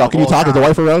 First off, can you all talk? Is the time.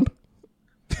 wife around?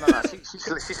 No,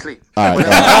 she sleep. All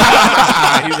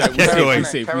right. He's like, we Caravana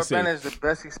safe. is the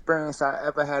best experience I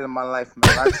ever had in my life,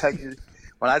 man.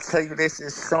 When I tell you this,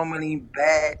 is so many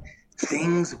bad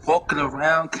things walking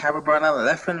around Caravana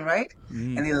left and right,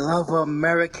 and they love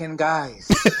American guys.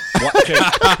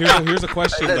 Here's a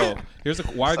question though.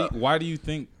 Why do you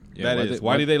think that why is? they-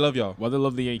 Why do they love y'all? Why they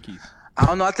love the Yankees? I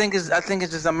don't know. I think it's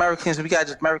just Americans. We got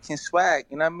just American swag.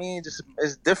 You know what I mean? Just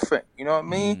it's different. You know what I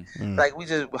mean? Like we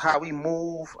just how we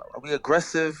move. We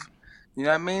aggressive. You know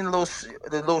what I mean? The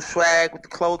little swag with the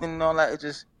clothing and all that. It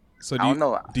just So I don't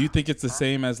know. Do you think it's the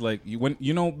same as like when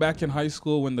back in high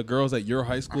school when the girls at your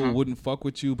high school wouldn't fuck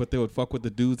with you, but they would fuck with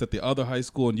the dudes at the other high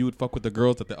school, and you would fuck with the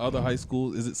girls at the other high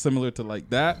school? Is it similar to like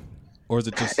that, or is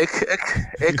it just?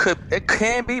 It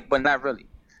can be, but not really.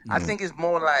 I think it's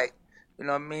more like, you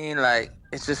know what I mean? Like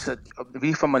it's just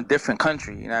we from a different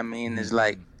country. You know what I mean? It's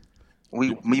like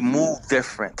We move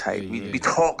different type. We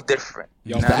talk different.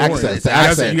 Yo, The accent. It's the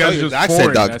accent. You guys The just accent,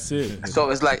 foreign. dog. That's it.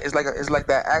 So it's like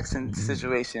that accent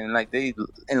situation. Like they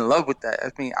in love with that.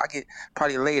 I mean, I get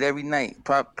probably laid every night,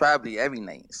 probably every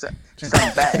night.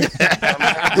 Something bad.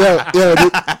 Yeah.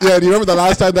 Do you remember the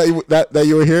last time that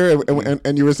you were here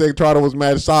and you were saying Toronto was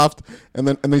mad soft, and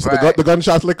then you said Right. the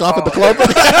gunshots lick off at the club,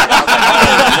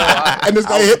 and this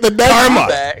guy hit the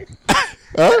deck.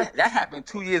 Huh? That happened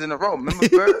 2 years in a row. Remember,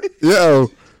 Bird? Yo.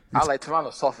 I was like,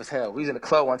 Toronto soft as hell. We was in the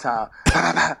club one time.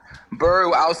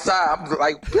 Bird outside. I'm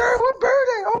like, Bird, what Bird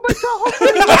at? Oh my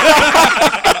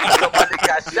God. Somebody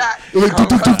got shot.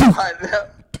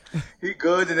 He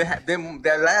good. And then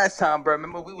that last time, bro,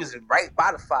 remember we was right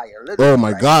by the fire. Oh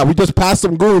my God, we just passed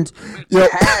some goons. We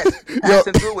passed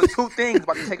him through with 2 things,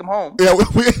 about to take him home. Yeah,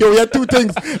 we had 2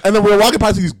 things, and then we were walking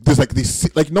past these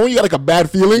when you got like a bad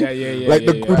feeling.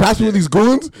 We passed through these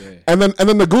goons, and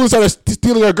then the goons started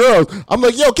stealing our girls. I'm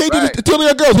like, yo, KD, just stealing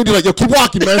our girls. He's like, yo, keep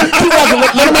walking, man, keep walking.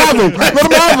 Let him have him. Let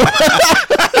him have him.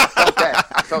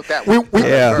 I felt that. We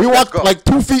walked like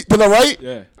 2 feet to the right,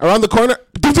 around the corner.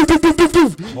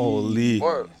 Holy.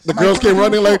 The girls came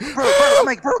running like. I'm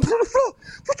like, bro, get on the floor.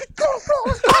 What you do on the floor?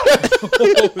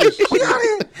 Let's go. We out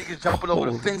here. Niggas jumping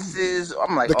over the fences.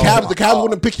 I'm like, the cabs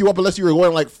wouldn't pick you up unless you were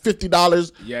going like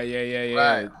 $50. Yeah.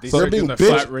 Right. They So start they're doing the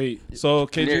being flat rate. So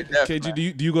Near death,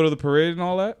 KG, do you go to the parade and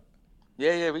all that?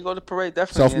 Yeah, we go to the parade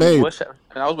definitely. Self-made.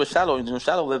 And I was with Shadow, and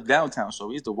Shadow lived downtown, so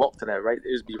we used to walk to that. Right, it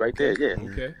used to be right there. Yeah.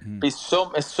 Okay. It's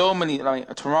so many.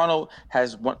 Toronto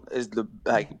has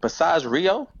besides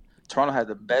Rio, Toronto has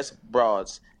the best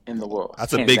broads in the world.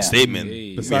 That's a hands big down. statement.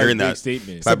 Hey, We're hearing big that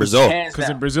statement. by Brazil. Hands Because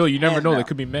in down. Brazil, you never Hands know. They down.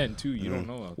 could be men too. You don't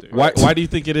know out there. Why do you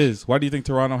think it is? Why do you think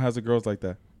Toronto has the girls like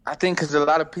that? I think because a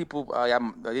lot of people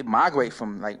they migrate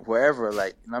from like wherever,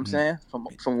 like you know what I'm saying,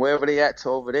 from wherever they at to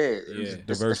over there.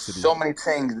 Diversity. So many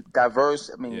things,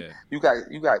 diverse. I mean, you got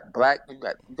black, you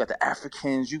got the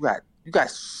Africans, you got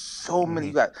so many.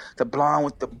 You got the blonde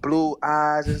with the blue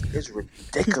eyes. It's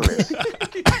ridiculous. You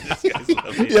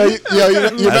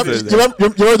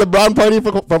remember the brown party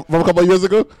from a couple of years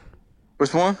ago?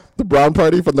 Which one? The brown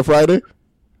party from the Friday.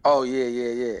 Oh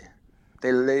yeah.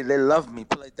 They love me.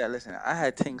 Put it like that. Listen, I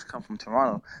had things come from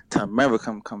Toronto to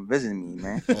America come visit me,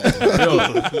 man.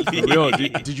 Yo,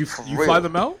 did you fly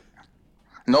them out?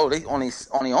 No, they only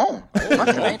own.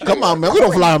 Come on, man. We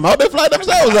don't fly them out. They fly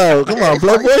themselves out. Come on,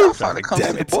 Playboy.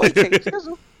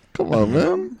 Come on,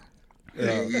 man.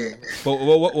 Yeah. But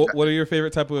what are your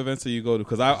favorite type of events that you go to?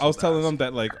 Because I was telling them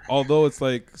that like although it's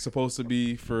like supposed to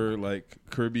be for like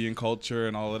Caribbean culture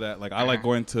and all of that, like I like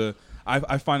going to.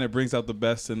 I find it brings out the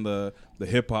best in the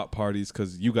hip hop parties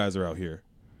because you guys are out here.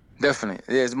 Definitely,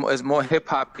 it's more hip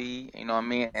hoppy. You know what I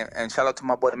mean? And shout out to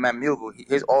my boy Matt Mughal.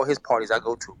 All his parties I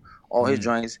go to, all his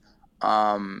joints.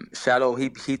 Shadow he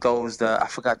throws I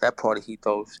forgot that party he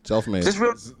throws. Self-made. Just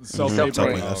real Self-made.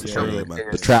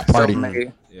 The trap party.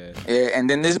 Yeah. And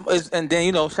then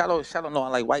you know Shadow know I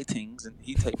like white things and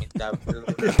he take me to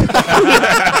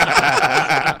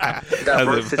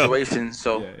diverse situations.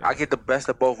 So I get the best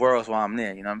of both worlds while I'm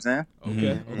there. You know what I'm saying?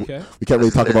 Okay. We can't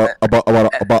really talk about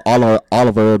all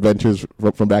of our adventures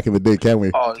from back in the day, can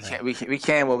we? Oh, we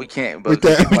can. Well, we can't. But We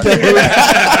can't. I'm about to get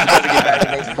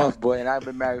married next month, boy, and I've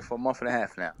been married for a month and a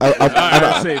half now.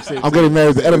 I'm getting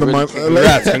married at the end of the month.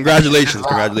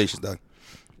 Congratulations, dog.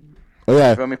 Oh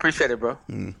yeah, I appreciate it, bro.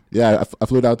 yeah. I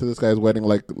flew down to this guy's wedding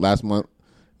like last month.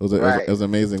 It was an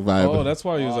amazing vibe. Oh, that's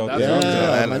why he was out that's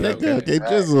there. Yeah, my nigga, K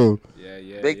Jizzle.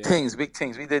 Yeah. Big things. We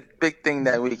did big thing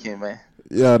that weekend, man.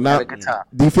 Yeah, now Had a good time.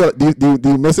 do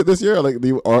you miss it this year?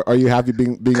 Or are you happy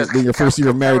being your first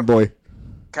year married boy?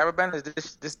 Caravan is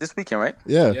this weekend, right?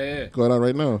 Yeah, going on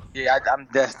right now. Yeah, I'm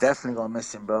definitely gonna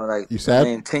miss him, bro. Like You sad?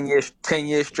 I mean, 10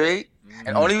 years straight.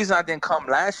 And the only reason I didn't come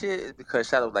last year is because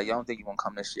Shadow was like, "Yo, I don't think you gonna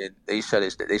come this year." They shut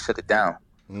it down.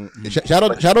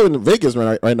 Shadow in Vegas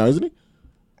right now, isn't he?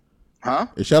 Huh?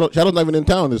 Shadow's not even in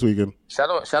town this weekend.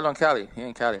 Shadow in Cali. He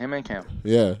in Cali. Him and Cam.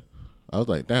 Yeah, I was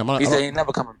like, damn. He said he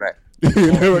never coming back.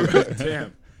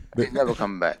 Damn. He never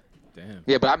coming back. Damn.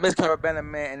 Yeah, but I miss Carabana,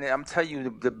 man. And I'm telling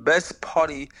you, the best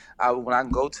party when I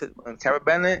go to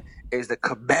Carabana is the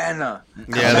Cabana.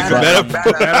 Yeah, the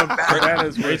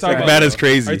Cabana is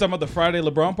crazy. Are you talking about the Friday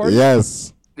LeBron party?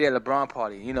 Yes. Yeah, LeBron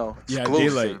party. You know, Yeah,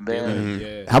 exclusive, daylight. man.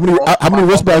 Yeah. How many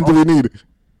wristbands do we need?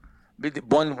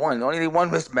 One. Only need one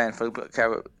wristband for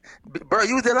Carabana. Bro,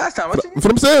 you was there last time, wasn't you? That's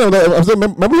what I'm saying.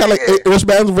 Remember we had like 8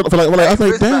 wristbands for like I was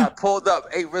like, damn. Pulled up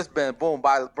 8 wristbands. Boom,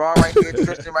 by LeBron right here,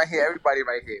 Tristan right here, everybody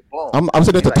right here. Boom. I'm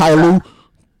sitting at the Ty Lue.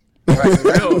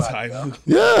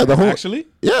 Yeah, the whole Actually?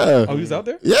 Yeah. Oh, he was out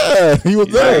there? Yeah, he was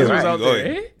there. He was out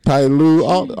there. Eh? Ty Lue,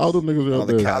 all the niggas were out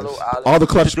there. All the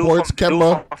clutch sports,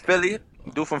 Kemba.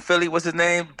 Dude from Philly, what's his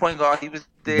name? Point guard, he was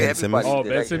there. Ben Everybody Simmons. Oh,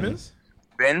 there. Ben Simmons?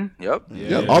 Ben, yep.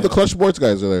 Yeah, all the clutch sports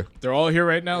guys are there. They're all here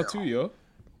right now too, yo.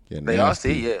 Getting They all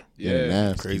nasty. see, yeah. Getting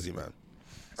nasty. Crazy, man.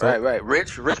 Right.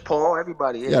 Rich Paul,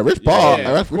 everybody. Yeah, Rich Paul.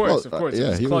 Yeah, of course.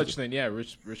 Yeah, If he it's clutch, was, then yeah,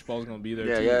 Rich Paul's gonna be there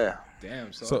Yeah, too. yeah.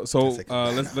 Damn. So So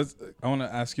let's. I want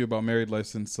to ask you about married life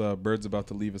since Bird's about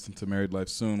to leave us into married life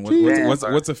soon.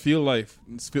 What's it feel like?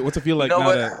 What's it feel like You know now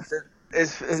what? that?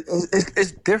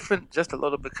 It's different just a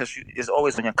little bit because it's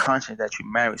always on your conscience that you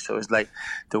married. So it's like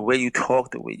the way you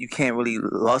talk, the way you can't really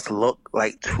look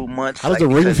like too much. how does like,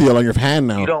 the ring because feel on your hand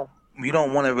now? You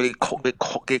don't want to really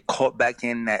get caught back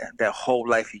in that whole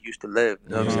life you used to live. You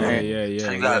know what I'm saying? yeah.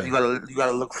 So you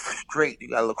gotta look straight. You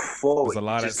gotta look forward. There's a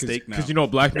lot at Just- stake now. because you know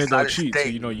black men It's not don't a cheat, so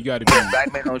state. you know you got to be.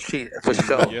 Black men don't cheat for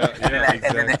sure. Yeah,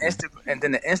 And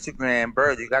then the Instagram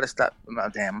bird, you gotta stop. Oh,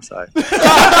 damn, I'm sorry.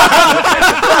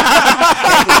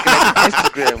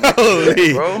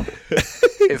 Instagram, bro.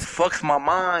 It fucks my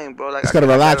mind, bro. Like Just gotta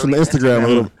relax on the Instagram a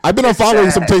little. I've been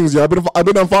unfollowing some things, yo. I've been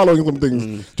unfollowing some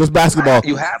things. Just basketball.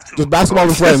 You have to. Just basketball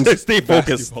with friends. Stay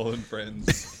focused. Basketball and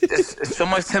friends.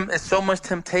 It's so much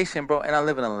temptation, bro. And I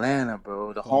live in Atlanta,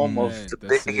 bro, the home of man, the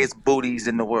that's biggest booties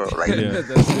in the world. Like Yeah.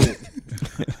 That's it.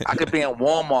 I could be in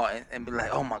Walmart and be like,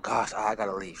 oh my gosh, I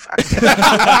gotta leave.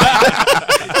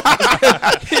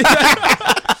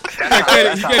 You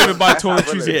can't even buy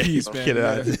toiletries in peace, man. Get it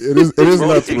out. It is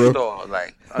nuts, bro. Store.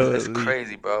 Like it's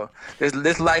crazy, bro.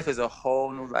 This life is a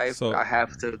whole new life. So- I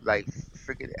have to like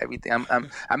figure everything.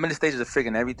 I'm in the stages of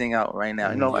figuring everything out right now.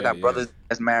 You know, I got brothers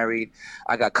that's married.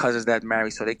 I got cousins that's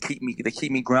married, so they keep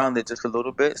me grounded just a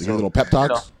little bit. These So little pep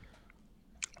talks.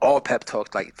 all pep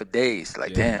talks like for days.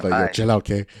 Like damn, Like, yo, alright. chill out,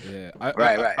 K. Yeah,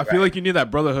 Right. I feel like you need that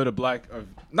brotherhood of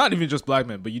not even just black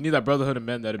men, but you need that brotherhood of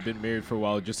men that have been married for a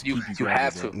while just to You keep you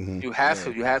have grounded, to. bro. You have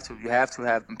to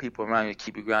have them people around you to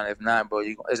keep you grounded. If not, bro,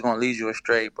 it's gonna lead you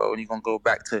astray, bro, and you're gonna go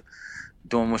back to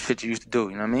doing what shit you used to do.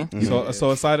 You know what I mean? So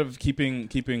aside of keeping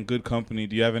good company,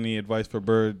 do you have any advice for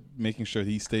Bird making sure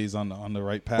he stays on the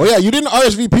right path? Oh yeah, you didn't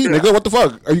RSVP, nigga. What the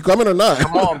fuck? Are you coming or not?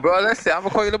 Come on, bro. Let's say I'm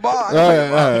gonna call you the bar. All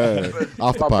right.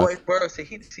 Off the My pot. boy Bird,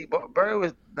 Bird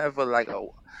was never like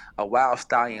a wild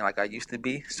stallion like I used to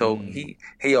be. So he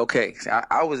okay. See,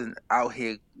 I wasn't out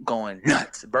here going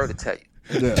nuts. Bird to tell you.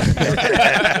 Yeah.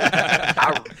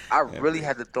 I really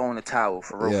had to throw in the towel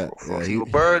for real. Yeah, For real. yeah, See, he-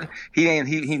 with Bird, he was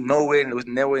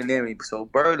nowhere near me. So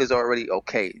Bird is already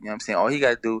okay. You know what I'm saying? All he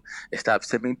gotta do is stop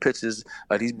sending me pictures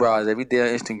of these bras every day on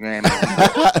Instagram.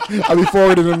 I'll be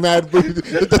forwarding him mad to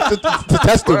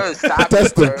test him. Bird, stop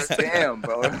Test it, him. Bird. Damn,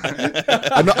 bro.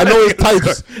 I know his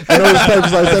types. So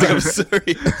I said I'm it.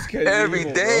 sorry. Every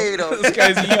day, though. This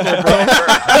guy's evil, bro.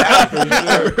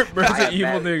 Bird. Bird's an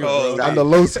evil nigga, Oh, bro. I'm the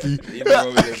low ski.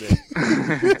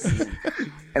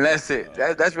 And that's it.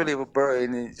 That's really what Bird.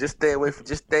 And then just stay away from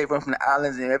the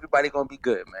islands, and everybody gonna be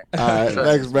good, man. All right,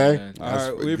 thanks, man. All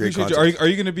right, we great appreciate you. content. Are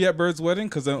you going to be at Bird's wedding?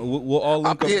 Because we'll all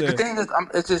link up Yeah, there. the thing is,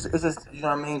 it's just you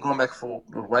know what I mean. Going back for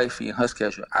wifey and her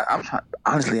schedule, I'm trying.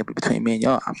 Honestly, between me and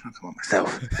y'all, I'm trying to come on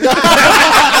myself.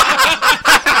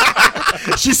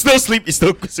 She's still sleepy. Still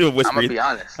I'm whispering. gonna be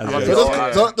honest. I'm gonna Yeah. be all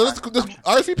honest. So just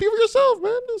RSVP for yourself,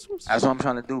 man. That's what I'm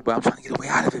trying to do, but I'm trying to get away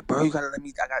out of it, bro. You gotta let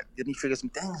me figure some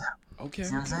things out. Okay.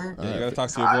 You know what I'm saying? You got to talk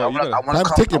to your boy. You gotta-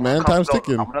 Time's ticking, man. Time's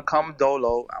ticking. I'm gonna come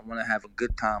dolo. I want to have a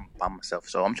good time by myself,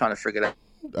 so I'm trying to figure that.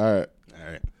 All right. All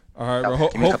right. All right, bro.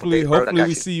 Give me a couple days, bro. I Hopefully got we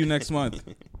you. see you next month.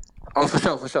 Oh,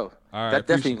 for sure. All right, That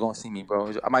definitely appreciate- gonna see me,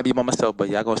 bro. I might be by myself, but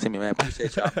y'all gonna see me, man.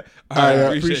 Appreciate y'all. All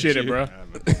right, Appreciate it, bro.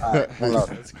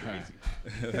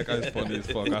 That guy's funny as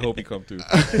fuck. I hope he come through.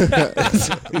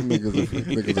 Niggas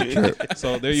a trip.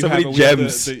 So there you So have many it. We have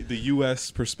gems. the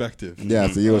U.S. perspective. Yeah,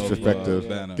 it's the U.S. Of, perspective.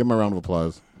 Banner. Give him a round of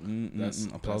applause. That's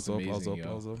amazing, yo.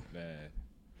 applause. Man.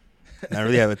 Not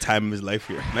really have a time of his life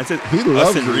here. Man said He us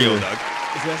loves in it Rio, here. dog.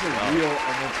 That's a real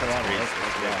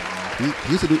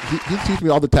He used to he teach me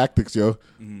all the tactics, yo.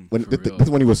 When For this real. is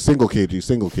when he was single KG.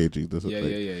 This is Yeah,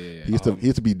 like- yeah. He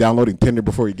used to be downloading Tinder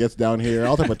before he gets down here.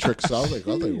 All type of tricks. So I was like,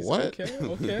 what?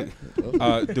 Okay.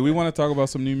 Do we want to talk about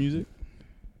some new music?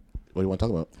 What do you want to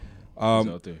talk about?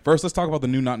 out there? First, let's talk about the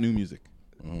new, not new music.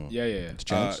 Yeah.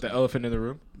 Changed? The elephant in the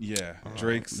room. Yeah,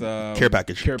 Drake's Care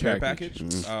package. Care care package.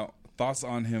 package. Thoughts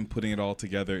on him putting it all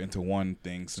together into one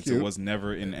thing, since Cute. it was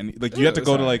never in any. Like you have to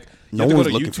go to like No you have to go one's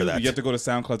to looking YouTube, for that. You have to go to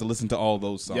SoundCloud to listen to all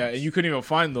those songs. Yeah, and you couldn't even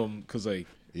find them because like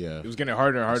Yeah. it was getting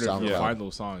harder and harder to SoundCloud. find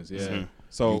those songs. Yeah,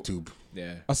 So YouTube.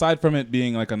 yeah. aside from it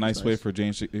being like a nice way for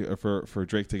Drake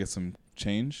to get some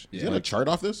change, Is he gonna chart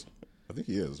off this? I think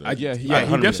he is. Right? he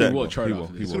 100%. definitely will chart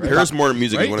off. Paris Morton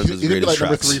music Right? is one of his He's gonna be greatest like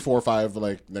number tracks. 3, 4, 5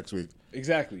 like next week.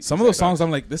 Exactly. Some of those songs,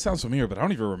 I'm like, this sounds familiar, but I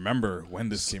don't even remember when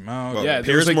this came out. Bro, Yeah, there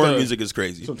Paris was, like, Morton the- music is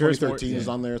crazy. So Paris 2013 Morton, is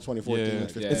on there. 2014, Yeah.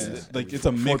 15. It's like it's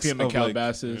a 4 mix p.m. of in like,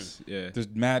 Calabasas. Yeah. there's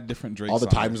mad different Drake All the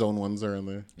songs. time zone ones are in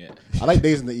there. Yeah. I like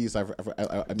Days in the East. I missed Days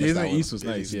in that the one. East was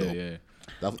nice. Days Yeah, dope. yeah.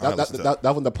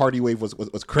 That one, the party wave was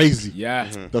crazy.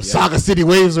 Yeah. The Saga City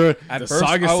waves are. At The first,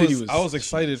 Saga I City was, was- I was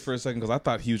excited for a second because I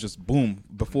thought he was just boom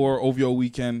before OVO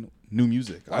weekend, new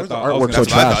music. I Why is the thought I was artwork gonna- so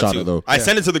That's what I trash thought on too. it though? I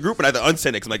sent it to the group and I had to unsend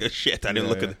it because I'm like, oh, shit, I didn't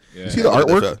look at it. Yeah. You see the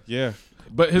artwork? Yeah,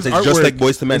 But his It's artwork just like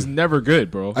Boyz II Men. is never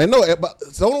good, bro. I know, but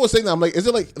someone was saying that. I'm like, is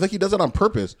it like he does it on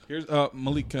purpose? here's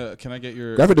Malik. Can I get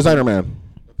your Graphic designer man,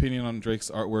 opinion on Drake's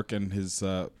artwork and his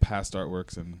past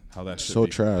artworks and how that should so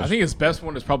be? trash. I think his best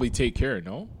one is probably Take Care.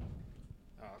 No.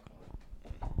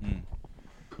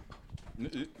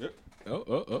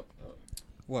 Oh.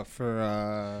 What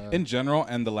for? In general,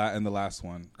 and the last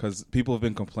one, because people have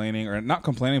been complaining, or not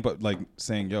complaining, but like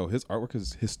saying, "Yo, his artwork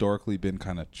has historically been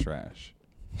kind of trash."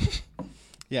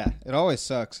 Yeah, it always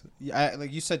sucks.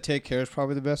 Like you said, Take Care is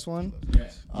probably the best one.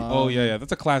 Oh yeah,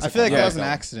 that's a I classic. feel like one. that was an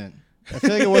accident. I feel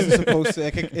like it wasn't supposed to.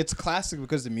 Like, it's classic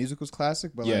because the music was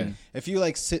classic, but Yeah. like if you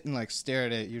like sit and like stare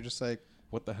at it, you're just like,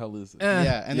 What the hell is it?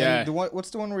 yeah. And yeah. then what's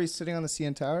the one where he's sitting on the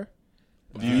CN Tower?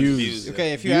 Views.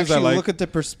 Okay, if you Views, I actually like- look at the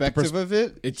perspective of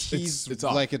it, It's it's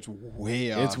off. like it's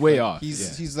way off. It's way Like, off,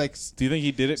 He's like Do you think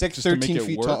he did it it's like just to make 13 it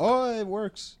feet work? tall. Oh, it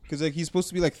works because like he's supposed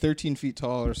to be like 13 feet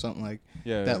tall or something like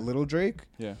Yeah, that. yeah. Little Drake.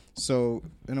 Yeah. So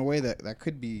in a way that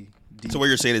could be deep. So what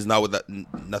you're saying is not with that.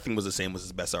 Nothing was the same was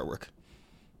his best artwork.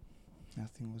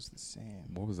 Nothing was the same.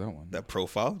 What was that one? That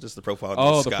profile, just the profile.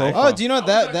 Oh, of the the sky. profile. Oh, do you know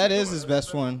that is his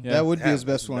best one? Yeah. That would be Yeah, his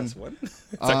best one. It's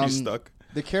actually stuck.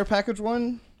 The care package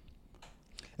one.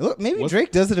 Look, maybe Was-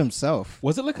 Drake does it himself.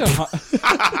 Was it like a?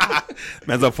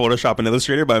 Man's on Photoshop and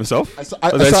Illustrator by himself. I saw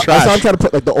that's him trash. trying to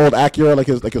put like the old Acura,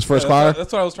 like his first car.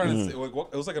 That's what I was trying to say. Like,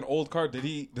 it was like an old car.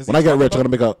 Does When I get rich, I'm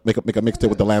gonna make a mixtape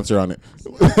with the Lancer on it.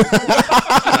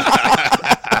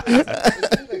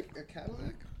 A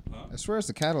Cadillac? I swear it's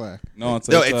a Cadillac. No, it's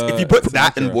No, it's, if you put it's an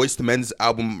that and Acura. Boyz II Men's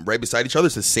album right beside each other,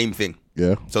 it's the same thing.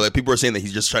 Yeah, So like people are saying that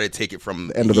he's just trying to take it from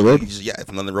The end of the road? Yeah,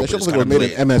 from the end of the road. that shit but looks it's like it was kinda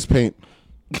made in bland. MS Paint.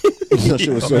 That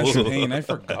shit was so Yo. true. Pain, I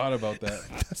forgot about that.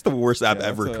 That's the worst app Yeah,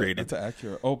 ever that's created. That's an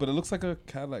Acura. Oh, but it looks like a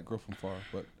Cadillac girl from far,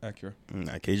 but Acura.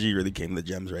 Nah, KG really came to the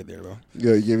gems right there, bro.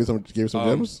 Yeah, you gave you some gems.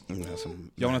 Yeah,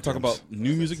 some Y'all want to talk gems. about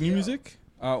new music? New music?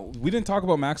 We didn't talk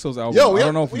about Maxwell's album. Yo, I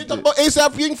don't know if we we didn't did. talk about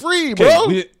ASAP being free, Okay,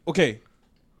 bro. okay.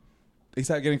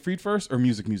 ASAP getting freed first or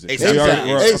music? ASAP. We ASAP, already-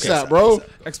 we're- ASAP, bro.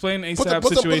 Explain ASAP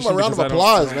Put him situation. a round of because I don't-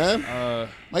 applause, man.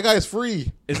 My guy is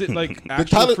free. Is it like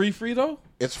actual Tyler- free though?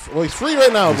 He's free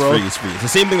right now, bro. It's free. It's the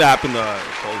same thing that happened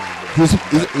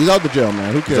to He's out the jail,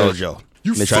 man. Who He's out of cares? jail.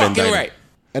 You They tried to fucking indict him. right.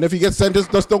 And if he gets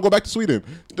sentenced, just don't go back to Sweden.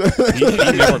 He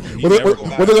never go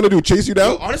What are they gonna do? Chase you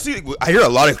down? Yo, honestly, I hear a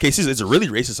lot of cases. It's really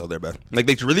racist out there, man. Like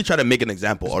they really try to make an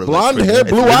example out of blonde like, hair, it's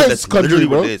blue really- eyes That's country, literally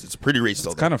bro. what it is. It's pretty racist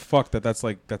out there. Kind of fucked that's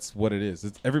what it is.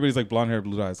 Everybody's like blonde hair,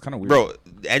 blue eyes. It's kind of weird. Bro,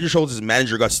 Andrew Schultz's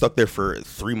manager got stuck there for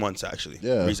 3 months, actually.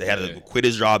 Yeah. He had to quit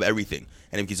his job, everything.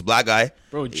 And if he's a black guy,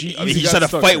 Bro, I G-Eazy mean, he just got had to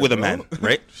stuck fight there, with a bro. man,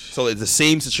 right? So it's the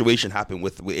same situation happened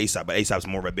with ASAP, but ASAP's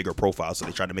more of a bigger profile, so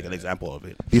they tried to make an example of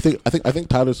it. Do you think? I think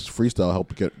Tyler's freestyle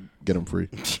helped get him free.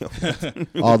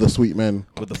 All the sweet men.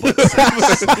 with the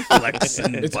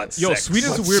Yo,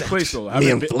 Sweden's a weird place though. Me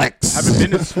and Flex. Haven't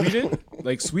been in Sweden.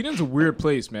 Like Sweden's a weird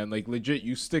place, man. Like legit,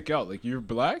 you stick out. Like you're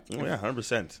black. Oh, yeah, 100%.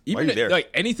 Why Even are you there? like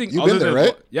anything You've other been there, than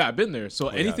right? yeah, I've been there. So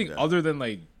anything yeah. other than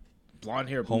like blonde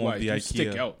hair, Home blue of eyes, the you IKEA.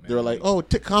 stick out, man. They were like, "Oh,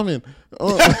 Tick Common."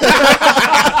 Oh.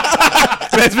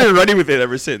 Man's been running with it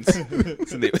ever since.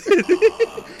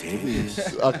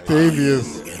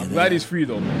 Octavius. I'm glad he's free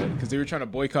though, man. Because they were trying to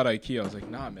boycott IKEA. I was like,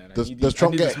 nah, man. Does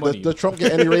Trump get money? does Trump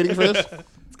get any rating for this?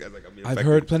 I've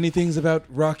heard plenty of things about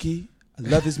Rocky. I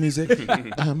love his music.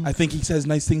 I think he says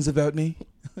nice things about me.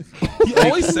 He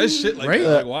always says shit like Right?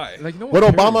 that. Like, why? Like no one Would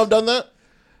cares. Obama have done that?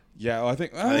 Yeah, well, I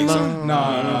think so. so.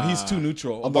 No, he's too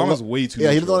neutral. Obama's way too.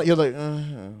 Yeah, he neutral. was like,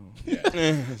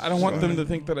 I don't want them to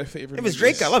think that I favor. If it's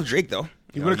Drake, I love Drake, though.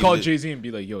 He would have called Jay Z and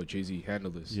be like, yo, Jay Z, handle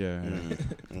this. Yeah,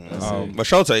 But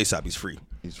shout out to ASAP, he's free.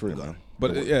 he's free, man.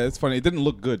 but yeah, it's funny. It didn't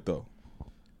look good though.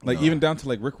 Like even down to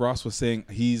like Rick Ross was saying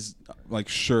he's like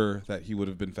sure that he would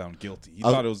have been found guilty. He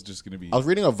thought it was just gonna be. I was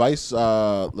reading a Vice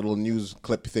little news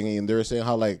clip thingy, and they were saying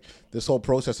how like this whole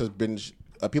process has been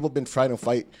people have been trying to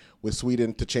fight with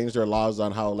Sweden to change their laws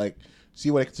on how like see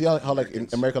how like in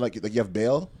America like you have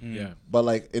bail, Yeah. but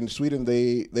like in Sweden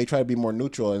they try to be more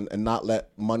neutral and not let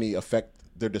money affect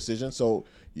their decision. So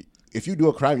if you do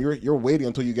a crime, you're waiting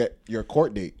until you get your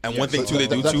court date. And one thing too, they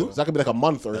do too. That could be like a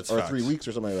month or That's 3 weeks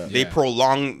or something like that. They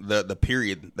prolong the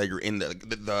period that you're in.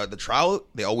 The trial,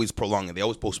 they always prolong it. They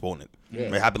always postpone it.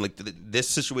 It happened like this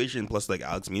situation plus like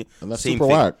Alex Mia. And that's same super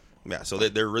thing. whack. Yeah, so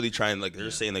they're really trying, like,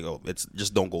 they're saying, like, oh, it's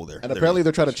just don't go there. And apparently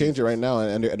they're trying to change it right now,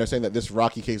 and they're saying that this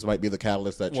Rocky case might be the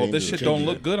catalyst that changes. Well, this shit don't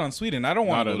look good on Sweden. I don't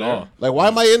want Not to at all. Like, why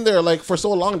am I in there like for so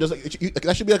long? Just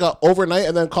that should be like a overnight,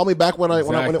 and then call me back when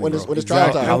it's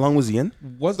trial time. How long was he in?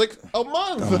 Was Like a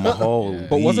month.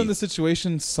 But wasn't the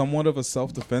situation somewhat of a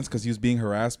self-defense because he was being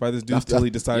harassed by this dude until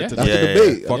he decided to That's the Yeah.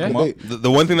 debate. fuck him up?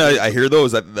 The one thing that I hear, though,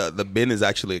 is that the bin is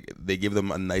actually, they give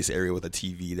them a nice area with a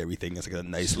TV and everything. It's like a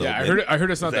nice little bin. I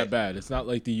heard it's not that bad. It's not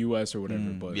like the U.S. or whatever,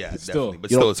 but Yeah, it's definitely. still. But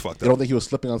You still, don't- it's fucked You don't up. think he was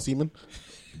slipping on semen?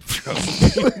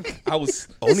 I was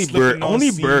Only bird.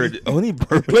 Only bird.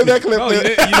 Play that clip. No,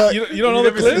 man. you don't know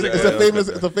the clip?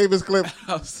 It's a famous clip.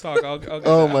 I'll get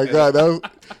Oh that. my god, that was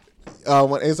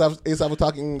when ASAP was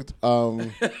talking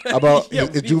about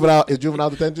his juvenile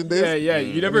detention days. Yeah.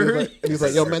 You never heard? He's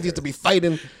like, yo, man, he used to be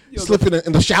fighting, slipping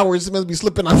in the showers. He must be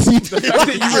slipping on semen. fact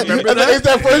that you remember and then that?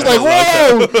 ASAP first like,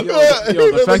 whoa.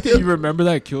 Yo, the fact that you remember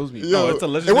that kills me. Yo, it's a it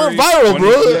legendary went viral,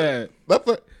 bro. Yeah.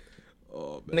 That-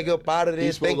 Nigga up out of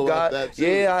this, spoke thank about God. that too.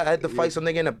 Yeah, I had to fight some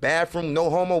nigga in the bathroom. No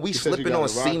homo. We said you slipping got on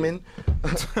it rocking. semen.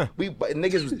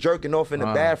 Niggas was jerking off in the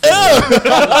bathroom.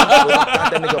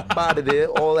 Got that nigga up out of there.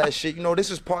 All that shit. You know, this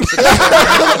is part of the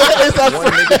one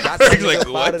nigga got that He's nigga like, up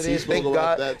what? out of this. Thank spoke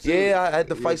about God. that too. Yeah, I had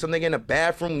to fight some nigga in the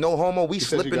bathroom. No homo. We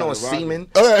said you slipping got on it rocking. semen.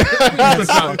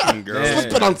 Fucking girl. Yeah.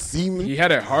 Slipping on semen. He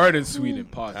had it hard in Sweden.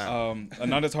 Pause.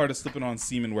 Not as hard as slipping on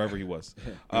semen wherever he was.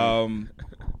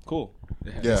 Cool.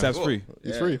 Yeah, ASAP's free.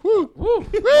 he's free. Woo. Woo.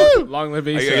 Woo. Long live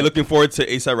Are ASAP. you looking forward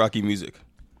to A$AP Rocky music?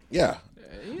 Yeah.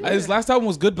 His last album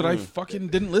was good, but I fucking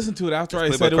didn't listen to it after I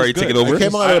Playboy said it was Cardi good. take it over? It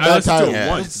came out at a bad listened to time. it Yeah,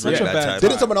 once. It's such Yeah. a bad time.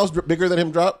 Didn't someone else bigger than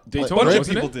him drop? Daytona, A bunch of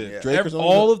wasn't people it? did. Drake or something?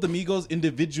 All of the Migos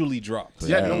individually dropped.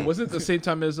 Yeah, Yeah. no, wasn't it the same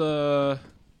time as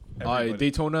Everybody.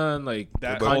 Daytona and like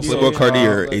That Kanye also- Playboy Cardi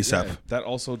or like, A$AP? yeah. That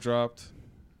also dropped.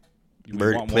 You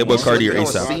Bird- want one Playboy more? Cardi or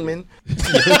Slipping on A$AP? semen.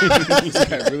 This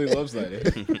guy really loves that.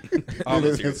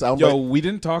 It sound Yo, like- we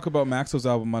didn't talk about Maxwell's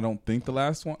album. I don't think the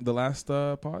last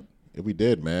pod. we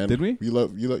did, man. Did we? You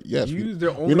love, yes. You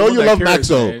the only We know one you that love cares,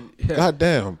 Maxo. man. Yeah. God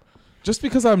damn. Just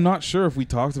because I'm not sure if we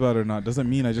talked about it or not doesn't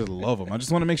mean I just love him. I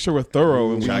just want to make sure we're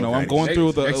thorough. And I'm going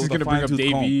through the Next he's gonna bring up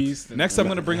fine-tooth comb. Davies. Next, I'm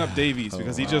going to bring up Davies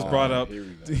because he just brought up.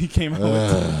 He came out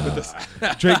with this.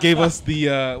 Drake gave us the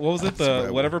what was it? The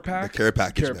whatever The pack. care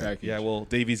package, Care man. package. Yeah, well,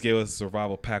 Davies gave us a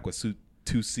survival pack with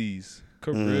two C's.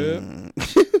 Crib.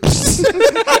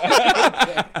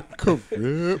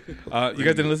 You guys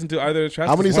didn't listen to either of the tracks?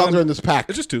 How many One of songs them- are in this pack?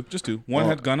 It's just two. One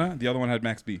had Gunna, the other one had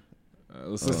Max B.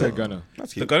 Let's listen to Gunna.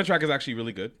 That's The cute. Gunna track is actually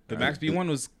really good. The Max B one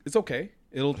it's okay.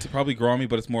 It'll probably grow on me,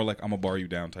 but it's more like I'm a bar you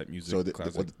down type music. So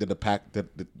classic. did the pack did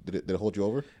it hold you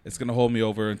over? It's gonna hold me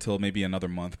over until maybe another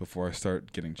month before I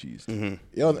start getting cheesed.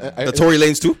 Yo, The Tory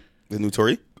Lanez too. The new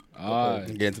Tory. Ah,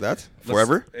 Get into that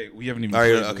forever. Hey, we haven't even. All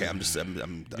right. played Okay. it.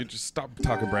 I'm You done. just stop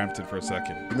talking Brampton for a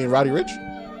second. you mean Roddy Ricch?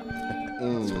 I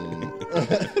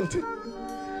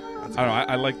don't know.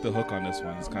 I like the hook on this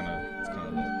one. It's kind of lit.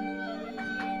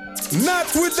 Not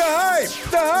with the hype.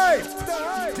 The hype.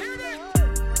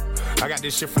 I got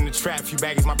this shit from the trap. Few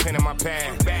baggies, my pen and my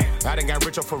pad. I done got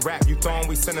rich off for rap. You throwin',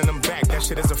 we sending them back. That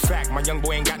shit is a fact. My young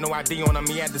boy ain't got no ID on him.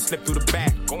 He had to slip through the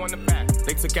back. Go in the back.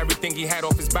 They took everything he had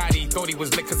off his body. He thought he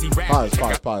was lit cause he rapped.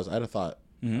 Pause. I had a thought.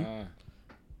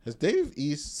 Has Dave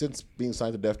East, since being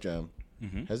signed to Def Jam,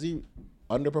 has he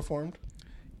underperformed?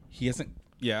 He hasn't.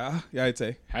 Yeah, I'd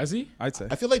say. has he? I'd say.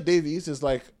 I feel like Dave East is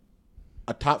like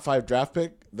a top 5 draft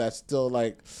pick that's still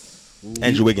like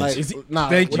Andrew Wiggins. Like, Is he? nah,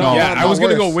 Thank you. no, Yeah, not I was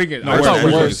gonna go worse. Wiggins. No, I thought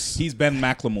worse. Wiggins. He's Ben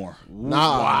McLemore.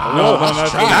 Nah, No,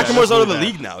 that's trash. Macklemore's out of the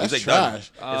league now. He's That's like done.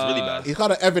 trash. It's really bad. He's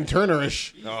kind of Evan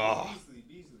Turner-ish.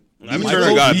 I'm sure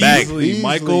I got a bag. Beasley.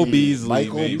 Michael Beasley.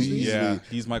 Michael maybe. Beasley. Yeah,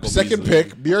 he's Michael Second Beasley.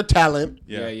 pick, pure talent.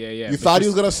 Yeah. You But thought he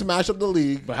just- was gonna smash up the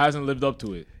league. but hasn't lived up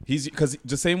to it. He's because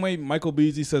the same way Michael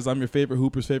Beasley says I'm your favorite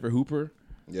Hooper's favorite Hooper.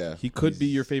 Yeah, He could be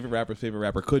your favorite rapper's favorite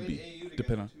rapper. Could be,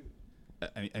 depending on.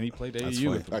 And he played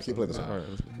AAU. I keep playing this. All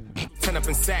right, Turn up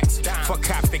in sacks. Fuck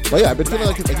cops, they But yeah, I've been feeling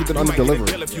like he's been You might get a under-delivering.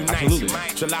 bill if you nice. Absolutely.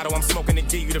 Gelato, I'm smoking to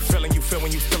give you the feeling you feel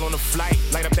when you still on the flight.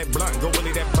 Light up that blunt, go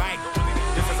Willie that bike.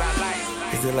 This is our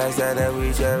life. It's the lifestyle that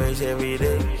we cherish every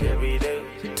day.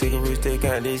 Take a risk, take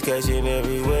out this cash in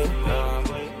every way.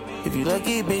 If you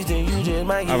lucky, bitch, then you just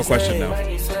might get I have a question now.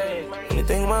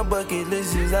 Anything on my bucket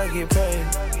list is I get paid.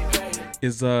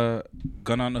 Is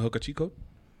Gunna on the hook a cheat code?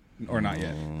 Or not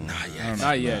yet?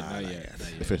 Not yet.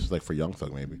 If it's like for Young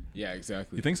Thug, maybe. Yeah,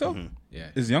 exactly. You think so? Yeah.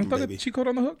 Is Young Thug a cheat code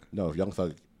on the hook? No, if Young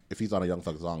Thug, if he's on a Young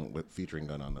Thug song with featuring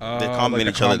Gun on it. They compliment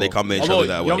each other. They compliment each other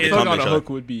that way. Young They Thug on compliment a each other. hook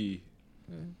would be.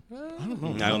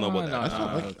 I don't know about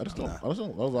that. I just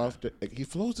don't love off. Like, he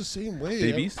flows the same way.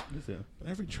 Babies?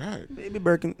 Every track. Baby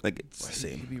Birkin, like it's the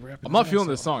same. I'm not feeling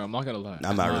this song. I'm not gonna lie.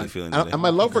 I'm not really feeling it. And my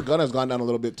love for Gunna has gone down a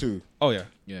little bit too. Oh yeah.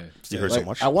 Yeah. You heard so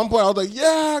much. At one point, I was like,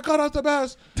 "Yeah, Gunna's the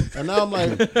best," and now I'm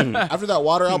like, after that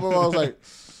Water album, I was like,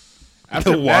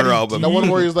 after the Water album, that one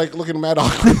where he's like looking mad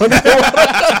awkward.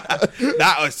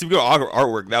 That was speaking of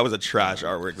artwork. That was a trash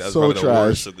artwork. That was So probably trash. the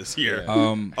worst of this year.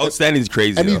 Outstanding is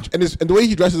crazy. and, though. and the way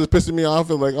he dresses is pissing me off.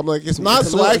 And like, I'm like, it's not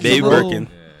swag. Dave bro. Birkin.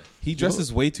 He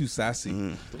dresses way too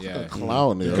sassy. Yeah.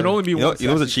 Clown. You can only be You know what's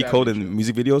a cheat code in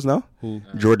music videos now? Who?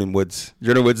 Jordan Woods.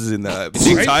 Jordan Woods is in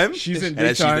Big Time. She's in and Big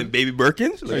then Time. she's in Baby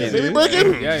Birkin. Baby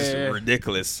Birkin? Yeah.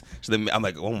 Ridiculous. So then I'm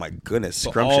like, oh my goodness, So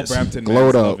all scrumptious. Brampton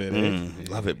Glowed mans up. love it.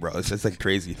 Love it, bro. It's like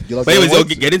crazy. You love But anyways, Jordan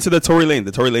Woods? get into the Tory Lane.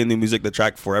 The Tory Lane new music, the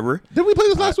track Forever. Did we play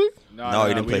this last week? No, he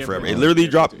didn't we play Forever. It play literally it.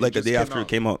 dropped It like a just day came after out. it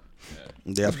came out.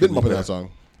 Day I've after been we bumping played that it.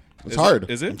 song. It's hard.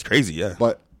 Is it? It's crazy, yeah.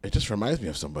 But it just reminds me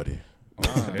of somebody.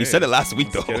 You said it last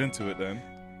week Let's though. get into it then.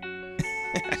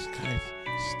 This guy,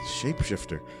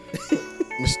 shapeshifter,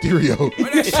 Mysterio.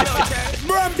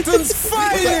 Brampton's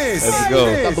finest. Let's go.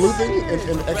 That blue thing in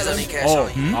X-Men?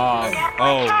 Nightcrawler. Not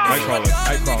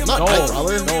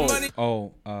Nightcrawler.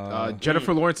 Oh,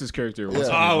 Jennifer Lawrence's character. What's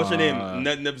her Oh, name? what's your name?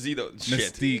 Nebzito.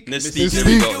 Shit. Mystique. Mystique. There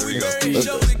we go. There we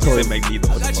go. Tory Say Magneto.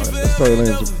 That's Tory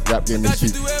Lane's rap game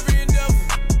Mystique.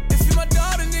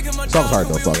 Song's hard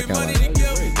though, fuck, I can't lie.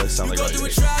 It does sound like Roddy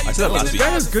Ricch. I said it last week.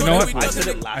 You know what? I said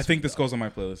it last I think this goes on my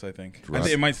playlist. I think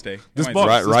it might stay. This It might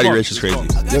box. stay. Roddy Ricch is crazy.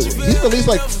 Yeah, he's released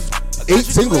like 8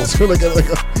 singles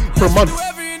per month.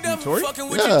 Tory?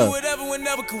 Yeah.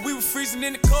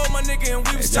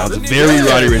 It sounds very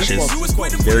Roddy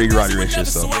Ricch. Very Roddy Ricch.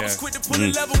 So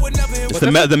it's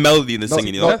the melody and the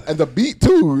singing. You know? And the beat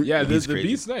too. Yeah, the crazy.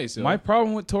 beat's nice. yo. My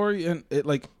problem with Tory and it,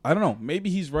 like, I don't know, maybe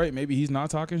he's right, maybe he's not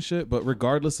talking shit, but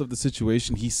regardless of the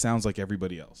situation, he sounds like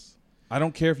everybody else. I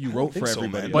don't care if you wrote for think so,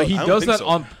 everybody. man. But he I don't does think that so.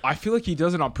 on. I feel like he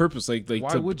does it on purpose, like Why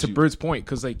to, would to you? Bird's point,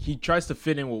 because like he tries to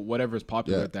fit in with whatever's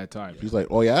popular Yeah. at that time. He's like,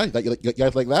 oh yeah, you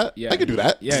guys like that? Yeah, I could do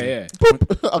that. Yeah.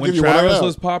 Boop. I'll When give you one right Travis now.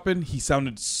 was popping, he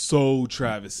sounded so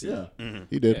Travis-y. Yeah,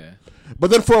 he did. Yeah. But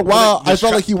then for a while, the I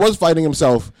felt like he was fighting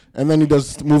himself, and then he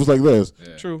does moves like this.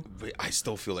 True. But I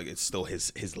still feel like it's still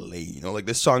his lane. You know, like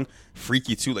this song,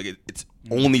 Freaky too. Like it's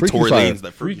only Freaky's Tory fire. Lane's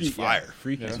that Freaky's fire.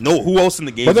 Freaky. No, who else in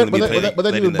the game But is then, gonna be playing?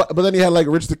 but then he had like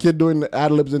Rich the Kid doing the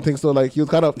ad libs and things. So like he was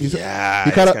kind of, Yeah,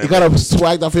 he kind of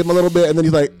swagged off him a little bit, and then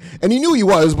he's like, and he knew he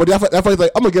was, but that's why he's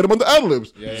like, I'm gonna get him on the ad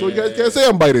libs, so you guys can't say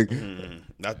I'm biting.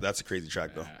 That's a crazy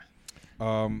track though.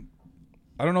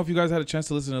 I don't know if you guys had a chance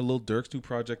to listen to Lil Durk's new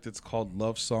project. It's called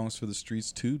Love Songs for the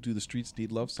Streets 2. Do the Streets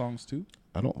need love songs too?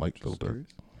 I don't like Lil Durk.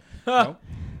 No?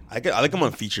 I like him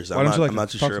on features. Why I'm don't not, you like I'm him? not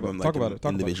too Talk sure about about it. him Talk like about it. Talk about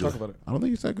it. individually. Talk about it. I don't think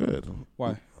he's that good.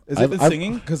 Why? Is I've- it the I've-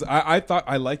 singing? Because I thought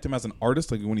I liked him as an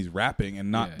artist, like when he's rapping,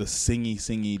 and not Yeah. the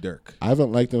singy Dirk. I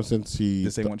haven't liked him since he.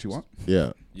 This ain't what you want.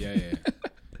 Yeah, Yeah.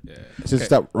 since he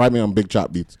stopped rhyming on Big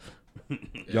Chop beats.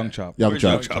 Young Chop. Young Where's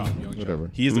Chop, Young Chop? whatever.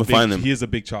 He is I'm a gonna find big. him. He is a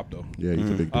big chop though. Yeah, he's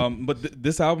a big. Dude. But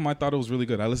this album, I thought it was really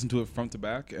good. I listened to it front to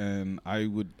back, and I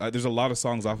would. There's a lot of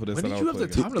songs off of this When that did I you would have the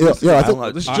play time again. to listen? Yeah, I to think-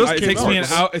 this? This It just came takes me an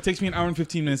out. hour. It takes me an hour and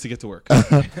 15 minutes to get to work.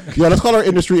 Yeah, let's call our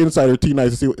industry insider T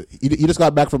Nice to see. He just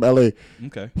got back from LA.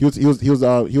 Okay. He was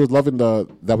loving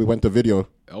that we went to video.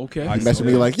 Okay. He messaged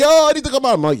me like, "Yo, I need to come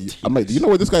out." I'm like, "Do you know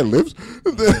where this guy lives?"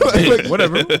 Like,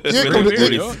 Whatever. you ain't come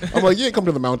to, I'm like, "You ain't come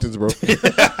to the mountains, bro."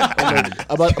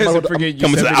 I might Coming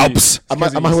to the Alps.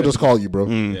 just call you, bro.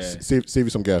 Yeah. Save you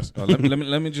some gas. let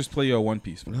me just play you a One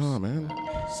Piece. No, man.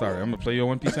 Sorry, I'm gonna play you a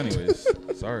One Piece anyways.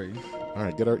 Sorry. All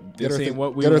right, get our This ain't thing,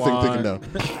 what we get our want. thing taken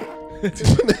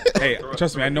down. Hey,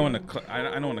 trust me, I know when to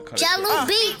I know when to cut it. Jello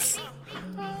Beats.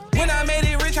 When I made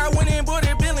it rich, I went and bought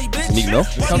it Billy, bitch. Meek Mill?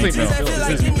 Sounds like Meek Mill. This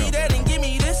is Meek Mill. That and give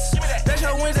me this. That's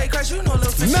your Wednesday crush, you know,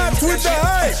 little fish. Not with the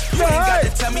hype. You ain't got to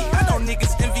tell me, I know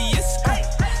niggas envious.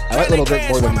 I like Little Dirk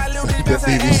more than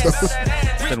Davies.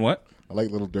 Then what? I like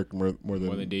Little Dirk more than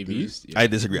More than Dave East. Yeah. I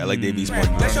disagree. I like Dave East more.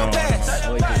 That's your pass.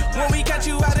 When we catch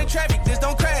you out in traffic, just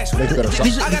don't crash. Make better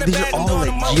songs. These are all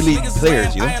like G League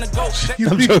players, you know.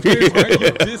 I'm joking.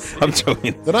 I'm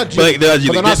joking. They're not But, like, they're not G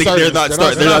but League. they're not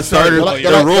starters. They're not starters.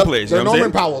 They're role players. They're You know what I'm Norman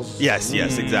saying? Powells. Yes,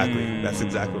 exactly. That's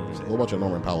exactly what I'm A saying. whole bunch of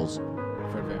Norman Powells.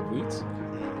 Fred Van Vliet's.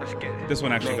 This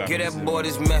one actually got Get me. that boy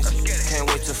this message. Can't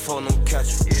wait to phone him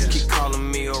catch him. Keep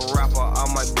calling me a rapper. I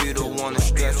might be the one to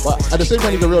stretch. But at the same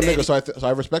time, he's a real nigga, so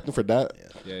I respect him for that.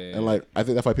 Yeah. And like, I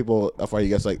think that's why he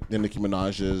gets like the Nicki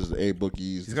Minaj's, A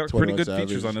Boogie's. He's got pretty good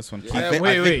features on this one. Yeah,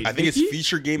 I think his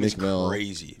feature game is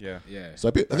crazy. Yeah. So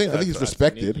I think he's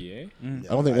respected. Nicki,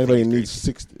 I don't think anybody needs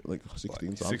 16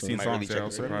 songs. 16 songs. Yeah, I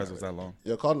was surprised it was that long.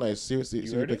 Yeah, call Nice. See if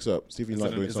he picks up. See if he's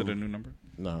not doing Is it something. a new number?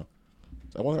 No.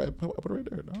 I want to put it right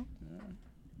there. No.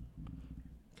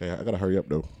 Okay, I gotta hurry up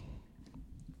though.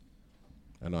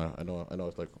 I know.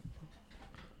 It's like,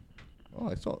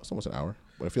 it's almost an hour.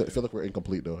 But I feel like we're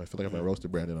incomplete though. I feel like I'm not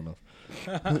roasted Brandon enough.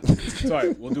 Sorry,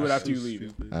 we'll do it after you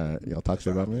leave. Y'all talk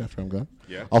shit about me after I'm gone.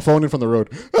 Yeah. I'll phone in from the road.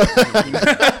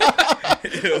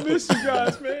 I miss you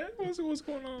guys, man. What's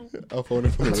going on? I'll phone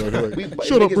in from the road. We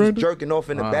Shut up, niggas Brandon. jerking off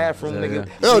in the bathroom, nigga.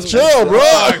 Yo, chill, bro.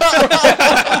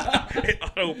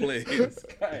 Autoplay.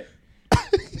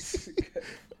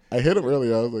 I hit him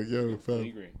earlier. I was like, yo,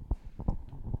 fam.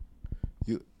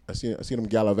 I seen him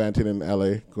gallivanting in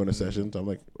LA going to sessions. I'm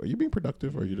like, are you being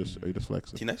productive or are you just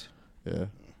flexing? T-Nice? Yeah.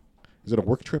 Is it a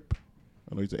work trip?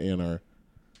 I know he's an A&R.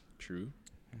 True.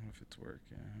 I don't know if it's work.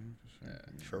 Yeah.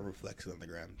 Trevor flexes on the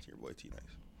ground. It's your boy T-Nice.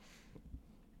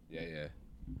 Yeah.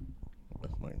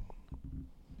 That's mine.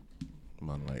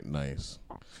 Man, like, nice.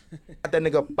 Got that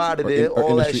nigga up out of there,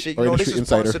 all that shit. You know, this is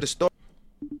parts of the story.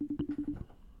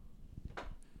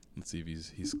 Let's see if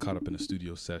he's caught up in a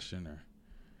studio session or.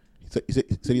 He said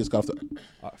he just got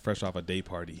off fresh off a day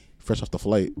party. Fresh off the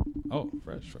flight. Oh,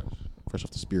 fresh. Fresh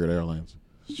off the Spirit Airlines.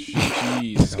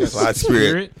 Jeez. Fly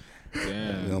Spirit.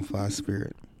 Damn. We on Fly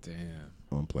Spirit. Damn.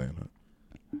 I'm playing that.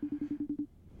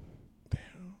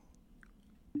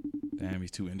 Damn,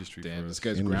 he's too industry. Damn, for this us.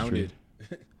 guy's grounded.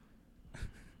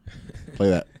 Play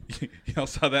that. Y'all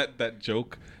saw that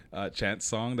joke chant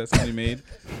song that somebody made?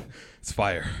 It's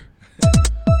fire.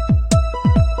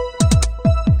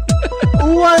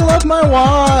 Ooh, I love my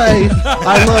wife.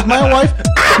 I love my wife.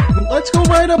 Let's go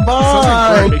ride a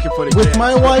bike with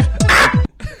my wife.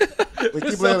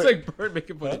 This sounds like Bird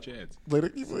making fun of Chance.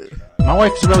 My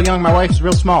wife's real young. My wife's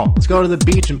real small. Let's go to the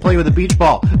beach and play with a beach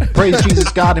ball. Praise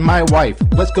Jesus God and my wife.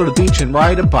 Let's go to the beach and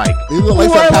ride a bike. These are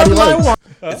like Patty likes.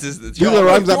 These are the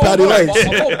rhymes that Patty likes.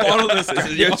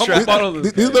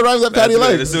 These are the rhymes that Patty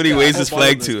likes. This is what he waves his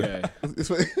flag to. This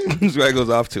is where he goes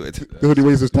off to it. This is what he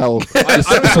waves his towel. I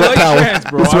like Chance,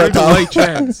 bro. I really like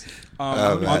Chance.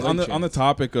 On the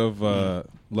topic of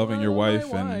loving your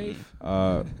wife and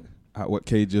what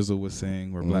K Jizzle was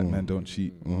saying, where black men don't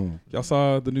cheat. Y'all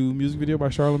saw the new music video by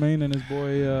Charlamagne and his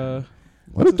boy.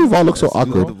 Why does Duval look so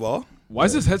awkward? Duval? Why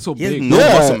is his head so big?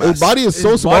 His body is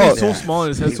so small. His body is so small and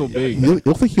his head so big. You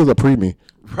don't think he was a preemie?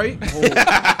 Right? Is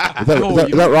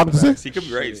that wrong to say? He could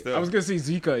be right still. I was going to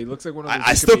say Zika. He looks like one of those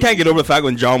I still can't get over the fact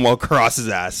when John Wall crossed his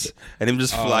ass and him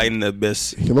just flying in the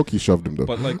abyss. He low-key shoved him, though.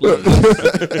 But like, but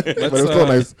it was still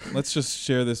nice. Let's just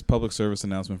share this public service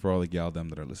announcement for all the gal them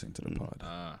that are listening to the pod.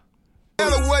 No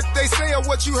matter what they say or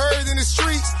what you heard in the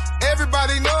streets,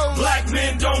 everybody knows black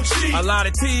men don't cheat. A lot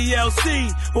of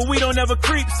TLC, but we don't ever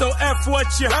creep, so F what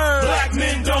you heard. Black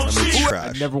men don't cheat.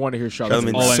 I never want to hear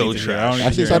Charlamagne. Charlamagne's so trash.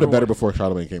 Actually, it sounded better before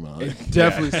Charlamagne came out. It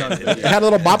definitely sounded better. It had a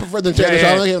little bopper for the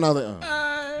Charlamagne came out. I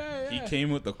was like, He came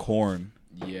with the corn.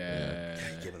 Yeah.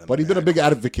 But he's been a big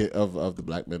advocate of the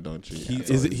black men don't cheat.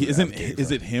 Is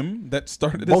it him that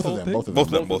started this whole thing? Both of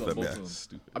them. Yeah.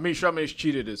 I mean, Charlamagne's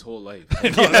cheated his whole life.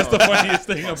 That's the funniest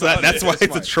thing about it. That's why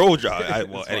it's a troll job.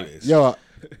 Anyways. Yo,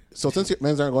 so since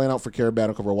men's aren't going out for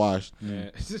Caravana cover wash,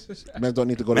 men don't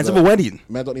need to go to Men's have a wedding.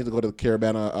 Men don't need to go to the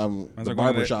Caravana the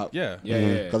barbershop. Yeah.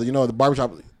 Because you know the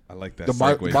barbershop. I like that.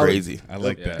 The crazy. I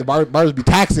like that. The barbers be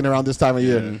taxing around this time of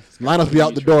year. Lineups be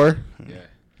out the door. Yeah.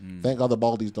 Thank God the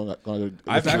Baldies don't got.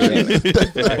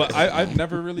 I've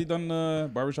never really done the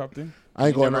barbershop thing. I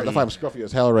ain't going out. That's why I'm scruffy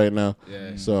as hell right now.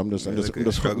 Yeah. So I'm just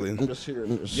struggling. I'm just here.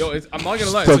 Yo, I'm not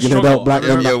gonna lie. It's a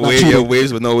struggle.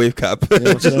 Waves with no wave cap.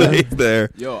 Just like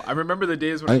there. Yo, I remember the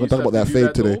days when I ain't gonna talk about that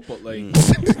fade today. But like,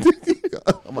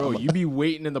 bro, you be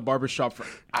waiting in the barbershop for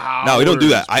hours. No, we don't do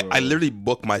that. I literally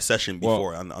book my session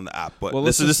before on the app. But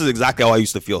this is exactly how I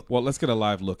used to feel. Well, let's get a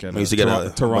live look at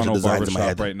Toronto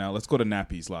barbershop right now. Let's go to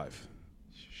Nappy's live.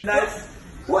 Nice.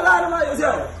 What out of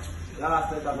yo?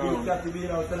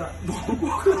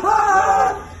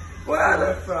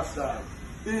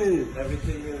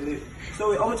 Everything you live.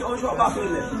 So how much you back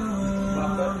in there?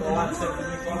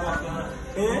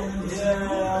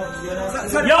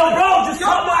 Yo, bro, just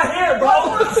cut my hair, bro.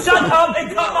 Shut up and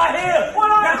cut my hair. What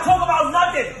Now talk about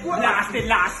nothing.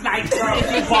 Last night,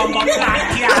 crazy bomber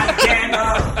clock, goddamn.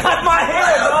 Cut my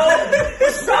hair, bro.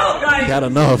 What's up, guys? Got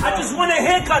enough. I just want a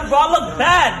haircut, bro. I look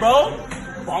bad, bro.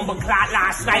 Bomber clock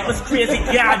last night was crazy,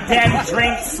 goddamn.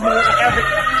 Drink, smoke,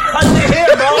 everything. Cut the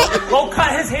hair, bro. Go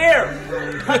cut his hair.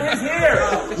 Cut his hair.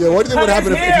 Yeah, what do you think would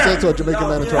happen if you said to a Jamaican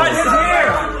man in Cut his Toronto?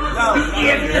 hair.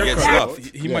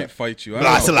 He might fight you.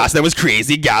 Last night was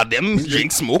crazy, goddamn.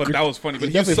 Drink, smoke. But that was funny. But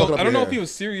He definitely fucked up I don't your know if hair. he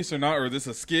was serious or not, or this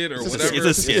a skit or It's a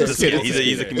whatever. skit. It's a skit.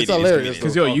 He's a comedian. It's hilarious.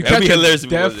 Because yo, you That'd catch be hilarious a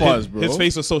if it dead wasn't. fuzz, bro. His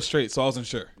face was so straight, so I wasn't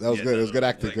sure. That was good. It was good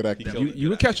acting. Good acting. You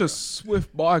would catch a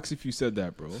swift box if you said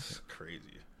that, bro. Crazy.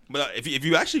 But if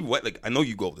you actually went, like, I know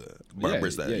you go to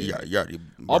barbers that you already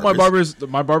All my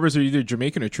barbers are either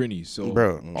Jamaican or Trinis. So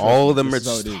bro, all of them are this is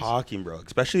how it is. talking, bro.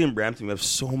 Especially in Brampton, we have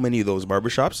so many of those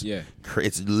barbershops. Yeah.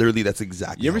 It's literally that's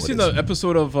exactly. You ever how it seen is. the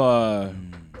episode of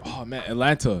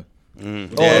Atlanta? Yeah,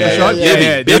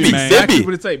 Bibby, That's exactly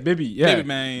what it's like, Bibby. Yeah, Baby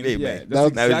man. Yeah, That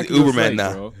was- that's exactly what it's Uberman like,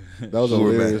 now. bro. That was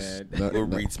Uber hilarious. man.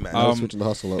 Uber Eats man. I was switching the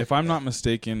hustle up. If I'm not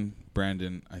mistaken,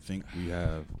 Brandon, I think we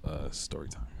have story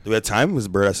time. Do we have time? Was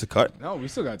Bird has to cut? No, we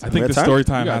still got I time. think the time? story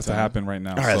time We got has to time. happen right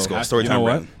now. All right, let's go. Story you time, know what?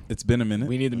 Brandon. It's been a minute.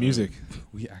 We need the music.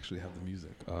 We actually have the music.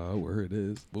 Where it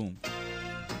is. Boom.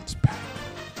 It's back.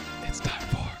 It's time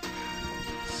for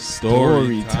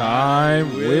Story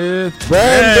time with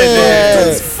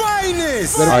Brandon!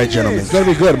 Finest. All right, gentlemen. It's gonna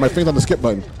be good. My finger's on the skip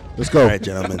button. Let's go. All right,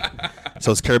 gentlemen.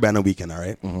 So it's Carabana weekend, all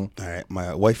right? All right.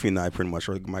 My wife and I pretty much,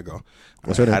 or my girl,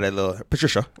 What's her name? had a little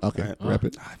Patricia. Okay, All right. wrap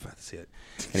it. I'm about to see it.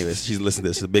 Anyways, she's listening to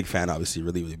this. She's a big fan, obviously,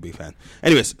 really, really big fan.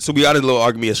 Anyways, so we had a little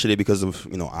argument yesterday because of,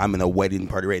 I'm in a wedding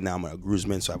party right now. I'm a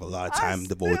groomsman, so I have a lot of time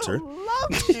devoted to her.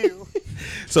 Love you.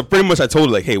 So pretty much I told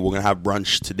her, like, hey, we're going to have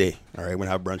brunch today. All right, we're going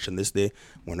to have brunch on this day.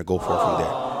 We're going to go for it from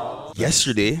there.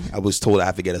 Yesterday, I was told I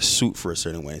have to get a suit for a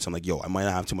certain wedding. So I'm like, yo, I might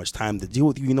not have too much time to deal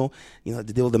with you, to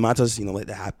deal with the matters, let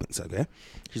that happens, okay?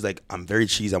 She's like, I'm very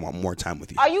cheesy. I want more time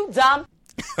with you. Are you dumb?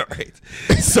 All right.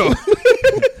 So,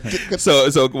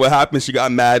 so what happened? She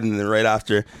got mad, and then right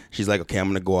after, she's like, "Okay, I'm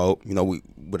gonna go out.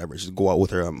 Whatever. She's go out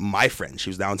with her, my friend. She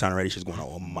was downtown already. She's going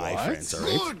out with my friends. All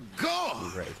right. Good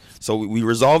God. Right. So we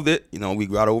resolved it. We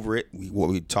got over it.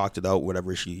 We talked it out.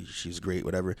 Whatever. She's great.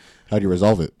 Whatever. How do you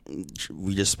resolve it?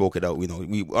 We just spoke it out.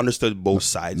 We understood both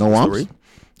sides No of the wants? story.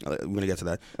 We're gonna get to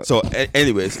that. So,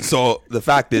 anyways, so the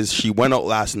fact is, she went out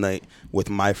last night with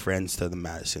my friends to the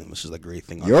Madison, which is a great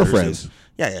thing. On Your Thursdays. friends?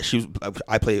 Yeah. She was.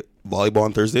 I play volleyball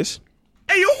on Thursdays.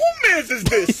 Hey, yo, who mans is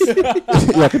this?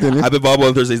 Yeah, continue. I play volleyball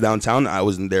on Thursdays downtown. I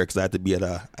wasn't there because I had to be at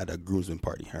a groomsman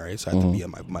party. All right, so I had to be at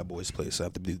my boy's place. So I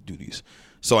have to do these.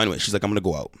 So anyway, she's like, I'm gonna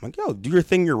go out. I'm like, yo, do your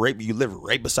thing. You live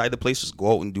right beside the place. Just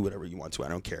go out and do whatever you want to. I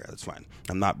don't care. That's fine.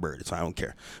 I'm not Bird. It's fine. I don't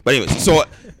care. But anyways, so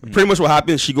pretty much what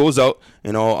happens, she goes out.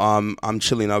 I'm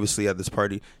chilling obviously at this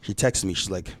party. She texts me. She's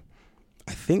like,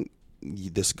 I think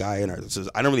this guy and her. Says,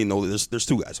 I don't really know. There's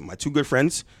two guys. My two good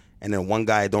friends, and then one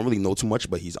guy I don't really know too much,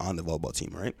 but he's on the volleyball team.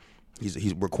 Right?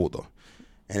 We're cool though.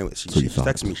 Anyways, she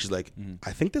texts me. She's like,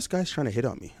 I think this guy's trying to hit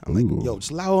on me. I'm like, yo,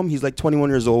 just allow him. He's like 21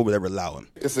 years old, whatever, allow him.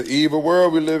 It's an evil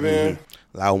world we live in.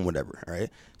 Allow him, whatever, all right?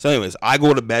 So anyways, I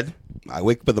go to bed. I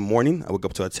wake up in the morning. I wake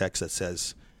up to a text that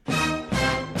says, I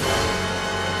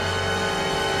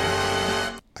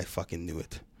fucking knew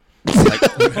it.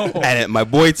 And my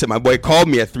boy called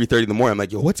me at 3:30 in the morning. I'm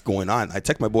like, yo, what's going on? I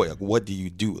text my boy, like, what do you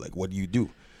do? Like, what do you do?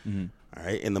 All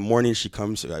right. In the morning, she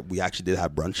comes. We actually did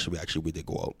have brunch. We did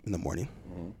go out in the morning.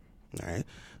 All right.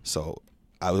 So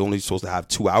I was only supposed to have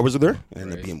 2 hours with her. It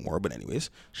ended up being more. But anyways,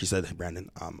 she said, hey, Brandon,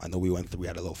 I know we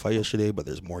had a little fight yesterday, but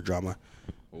there's more drama.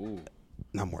 Ooh.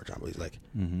 Not more drama. He's like,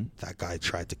 that guy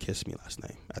tried to kiss me last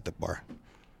night at the bar.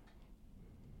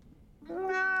 Okay.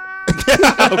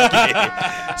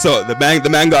 So the man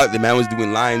was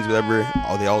doing lines, whatever.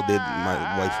 They all did.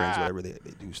 My white friends, whatever they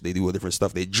do different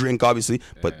stuff. They drink, obviously,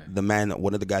 but the man,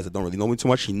 one of the guys that don't really know me too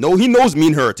much, he knows me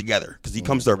and her together because he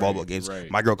comes to our volleyball games.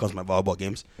 Right. My girl comes to my volleyball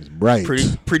games. Right.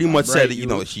 Pretty much said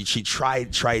that she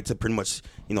tried to pretty much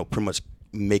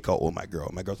make out with my girl.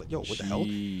 My girl's like, yo, what the hell?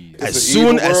 As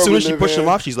soon as she pushed him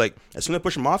off, she's like, as soon as I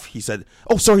pushed him off, he said,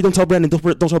 oh, sorry, don't tell Brandon. Don't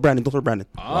tell Brandon.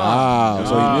 Wow.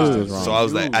 So he knew it was wrong. So I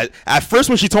was like, at first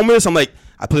when she told me this, I'm like,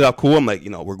 I played it off cool. I'm like,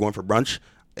 we're going for brunch.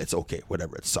 It's okay,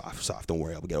 whatever. It's soft. Don't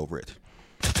worry, I'll get over it.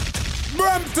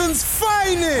 Brampton's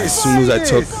finest. As soon as I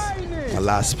took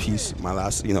my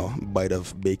last bite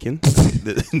of bacon,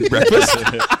 the breakfast,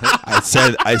 I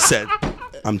said,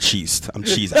 I'm cheesed.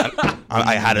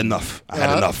 I had enough. All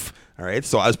right.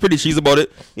 So I was pretty cheesed about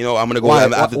it. I'm gonna go.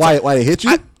 Why they hit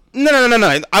you?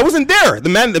 No. I wasn't there. The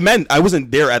man. I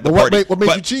wasn't there at the party. What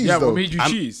made you cheese? Yeah, what made you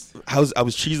cheese? I was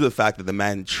cheesed at the fact that the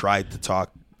man tried to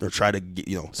talk or try to get,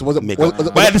 So was it? make up.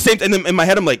 But at the same time, in my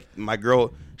head, I'm like, my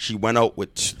girl, she went out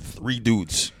with 3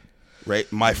 dudes,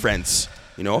 right? My friends.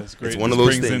 It's one of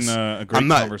those things. A great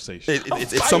conversation.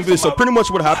 It's something. So pretty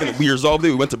much what happened, we resolved it.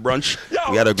 We went to brunch.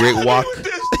 We had a great walk.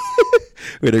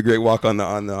 We had a great walk on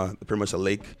pretty much a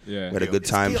lake. Yeah. We had a good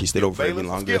time. She stayed over for even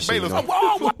longer. So,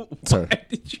 Sorry.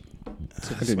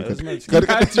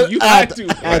 You had to.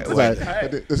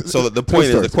 So the point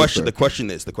is, the question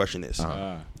is,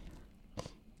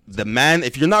 the man,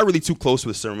 if you're not really too close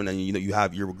with someone and you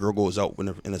have your girl goes out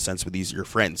in a sense with your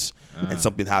friends and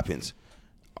something happens,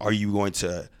 are you going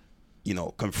to,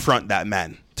 confront that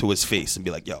man to his face and be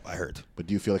like, yo, I heard? But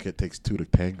do you feel like it takes 2 to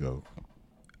tango?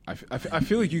 I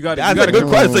feel like you got. That's a good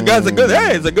question.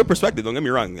 It's a good perspective. Don't get me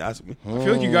wrong. Ask me. I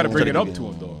feel like you got to bring it up to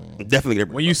him though. Definitely.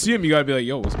 When you see him, you got to be like,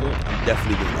 "Yo, what's good?" I'm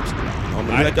definitely bringing it up to the man.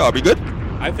 I'm like, "Yo, are we good?"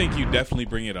 I think you definitely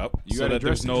bring it up. You got to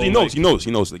address He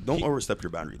knows. Like, don't overstep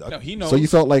your boundary, dog. No, he knows. So you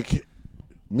felt like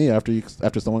me after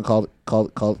someone called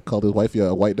his wife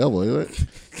a white devil, isn't it?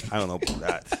 I don't know about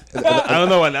that. I don't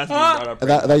know when that's brought up.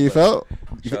 That you felt?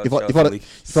 You felt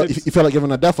like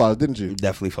giving a death off, didn't you?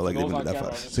 Definitely felt like giving a death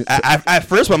off. At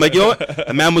first, I'm like,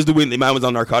 the man was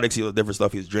on narcotics, he was different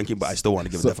stuff he was drinking, but I still want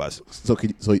to give a death off. So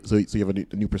you have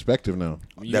a new perspective now.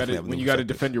 When you got to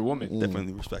defend your woman,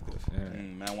 definitely perspective.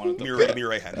 Man wanted to give me your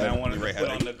right hand. Man wanted to put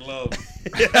on the glove.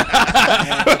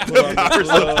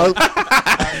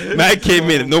 Man came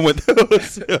in and no one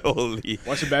knows. Holy.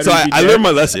 So I learned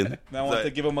my lesson. Man wanted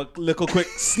to give him a little quick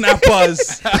snap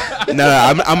buzz. I'm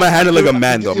gonna handle like a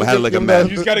man though. I'm gonna handle like a man.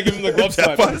 You just gotta give him the glove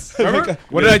slap. Remember?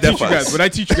 What did I teach you guys? When I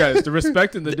teach you guys the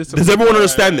respect and the discipline. Does everyone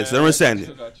understand this? They understand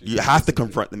it. You have to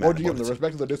confront the man. Or do you give him the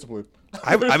respect and the discipline?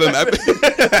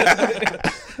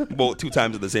 Both 2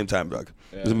 times at the same time, dog.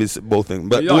 It's gonna be both things,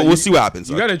 but we'll see what happens.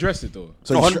 You gotta address it though.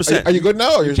 So 100%. Are you good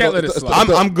now? Or you can't let it slide.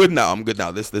 I'm good now.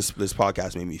 This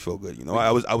podcast made me feel good.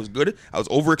 I was good. I was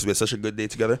over it because we had such a good day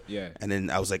together. Yeah. And then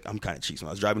I was like, I'm kind of cheesed. When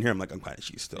I was driving here, I'm like, I'm kind of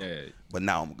cheesed still. Yeah. But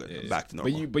now I'm good. I'm back to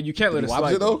normal. But you can't let it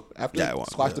slide though. After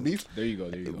squash the beef. There you go.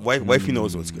 Wifey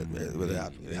knows what's good.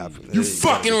 It happened. You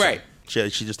fucking right. She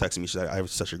just texted me. She's like, I have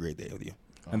such a great day with you.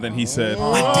 And then he said,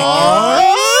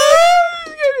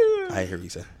 I hear what he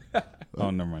said. Oh,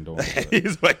 never mind. Don't worry.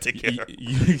 He's like, take care.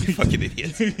 You fucking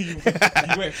idiot.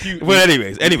 But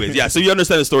anyways, yeah. So you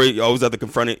understand the story. You always have to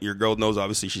confront it. Your girl knows.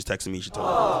 Obviously, she's texting me. She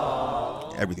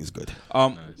told me everything's good.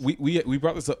 We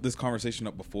brought this conversation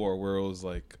up before, where it was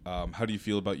like, how do you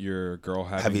feel about your girl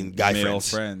having guy male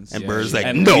friends? And Bird's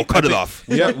like, no, cut it off.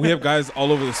 We have guys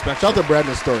all over the spectrum. Shout out to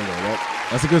Brandon's story though, right?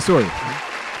 That's a good story.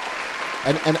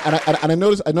 And I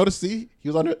noticed. See, he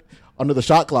was under the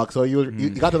shot clock, so he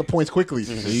got to the points quickly.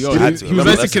 There you go. He was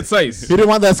nice and concise. He didn't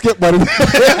want that skip button.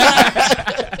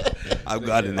 I've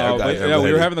got it now.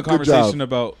 We were having the conversation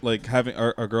about like having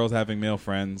our girls having male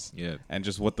friends, and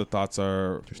just what the thoughts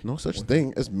are. There's no such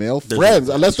thing as male friends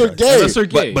unless they're gay. Unless they're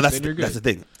gay, but that's the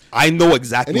thing. I know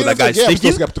exactly what that guy's thinking. I'm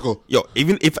still skeptical. Yo,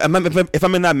 even if I'm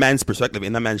in that man's perspective,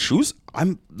 in that man's shoes,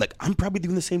 I'm probably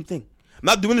doing the same thing. I'm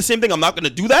not doing the same thing. I'm not going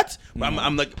to do that. But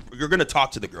I'm like, you're going to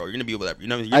talk to the girl. You're going to be with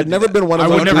that. I've never been one of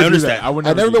those. I understand.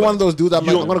 I've never been one of those dudes. I'm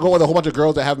going to go with a whole bunch of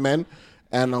girls that have men,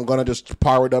 and I'm going to just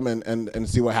par with them and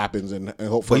see what happens and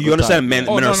hope for. But you understand, men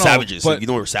are savages. So you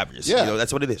know we're savages. Yeah,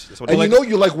 that's what it is. And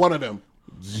you like one of them.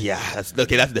 Yeah, that's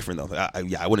different though. I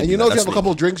wouldn't. And you know, if you have a couple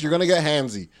of drinks, you're gonna get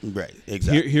handsy. Right.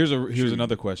 Exactly. Here's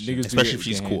another question. Especially if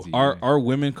she's cool. Are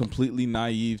women completely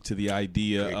naive to the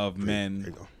idea of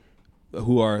men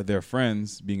who are their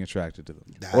friends being attracted to them,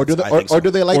 or do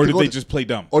they just play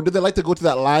dumb, or do they like to go to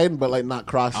that line but like not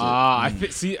cross it? I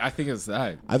think it's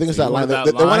that. I think it's that line. They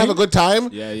want to have a good time.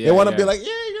 They want to be like,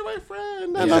 yeah, you're my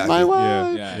friend. I love my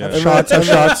wife. Have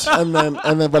shots, and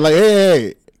then, but like,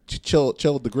 hey. Chill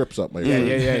the grips up, man.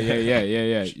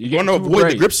 Yeah. You want to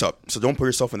avoid the grips up, so don't put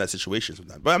yourself in that situation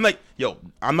sometimes. But I'm like, yo,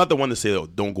 I'm not the one to say, yo,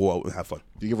 don't go out and have fun.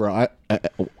 Do you give her one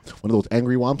of those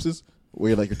angry whompses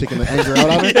where you're taking the anger out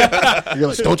on her? You're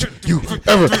like, don't you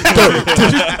ever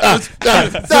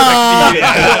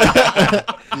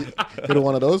hit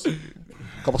one of those?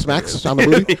 Couple smacks on the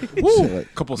booty. Woo.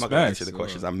 Couple smacks. Answer the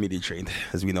questions. I'm media trained,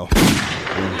 as we know.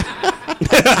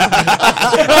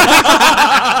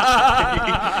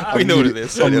 We know what it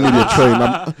is. I'm media trained.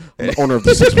 I'm the owner of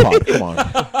the Six Pod.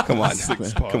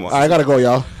 Come on. I gotta go,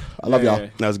 y'all. I love y'all.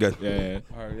 That was good. Yeah.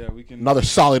 All right, yeah, we can. Another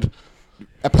solid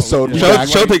episode.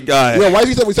 Show the guy. Yo,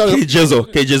 wifey said we started. K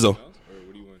Jizzle.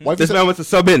 This man wants to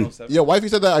sub in. Yeah, wifey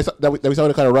said that we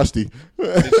sounded kind of rusty.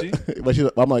 Did she?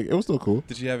 But I'm like, it was still cool.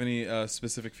 Did she have any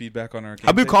specific feedback on our?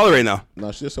 I'll be calling right now.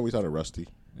 No, she just said we sounded rusty.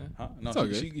 Huh? No, It's all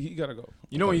good. he gotta go.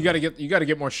 You know when you gotta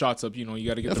get more shots up. You know you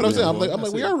gotta get. That's the what I'm saying. rhythm I'm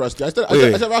like, going. we are rusty. I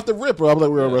said off the rip, bro. I'm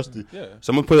like, we are rusty. Yeah.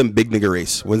 Someone put in big nigga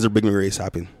race. When's their big nigga race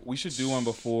happen? We should do one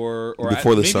before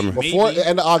the summer. Before the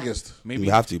end of August. Maybe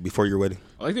you have to before your wedding.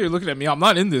 I like that you're looking at me. I'm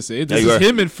not in this. Eh? This Yeah, is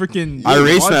him and freaking. I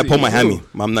raced and I pulled my Mozzie. hammy.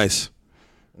 I'm nice.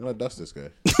 I'm gonna dust this guy.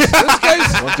 This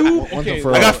guy's stupid. Okay,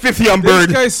 I got 50 on this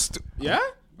Bird. guy's yeah.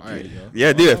 All right,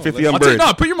 Yeah, dude, 50 on I'll Bird.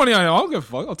 take, put your money on it. I don't give a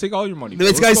fuck. I'll take all your money.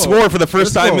 This bro. guy Let's go. swore for the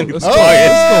first Let's time go. in Let's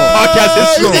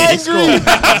podcast history.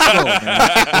 Let's go.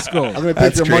 Let's go. I'm gonna take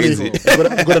That's your crazy. money.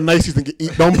 I'm gonna Nice's and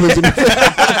eat dumplings. So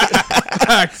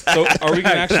are we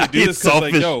gonna actually do this? 'Cause,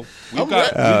 like, yo, we've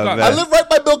got. I live right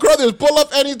by Bill Crothers. Pull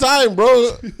up anytime, bro.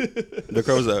 The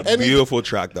Crow was a beautiful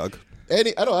track, dog. I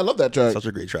know. I love that track. Such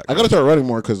a great track. I gotta start running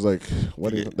more because like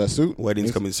that suit.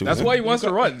 Wedding's coming soon. That's why he wants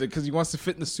to run because he wants to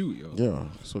fit in the suit, yo. Yeah,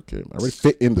 it's okay. I already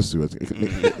fit in the suit.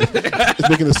 It's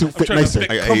making the suit fit nicer.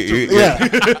 Are you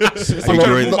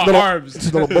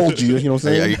Little bulgy. You know what I'm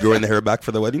saying? Are you growing the hair back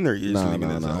for the wedding, or are you just leaving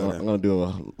it? I'm gonna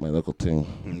do my local thing.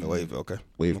 The wave, okay.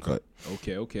 Wave cut.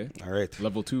 Okay. All right.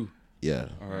 Level 2. Yeah.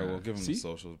 All right, we'll give him the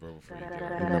socials, bro. Before you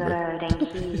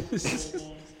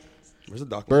Where's the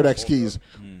doc? Bird X Keys.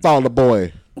 Follow the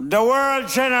boy. The world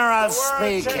general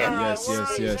speaking.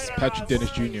 Yes. Patrick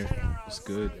Dennis Jr. It's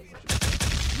good.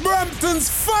 Brampton's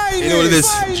finest. You know what it is?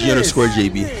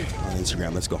 G_JB on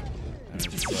Instagram. Let's go.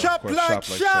 Shop like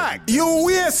Shaq. You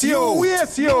waste you.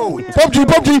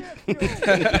 PUBG.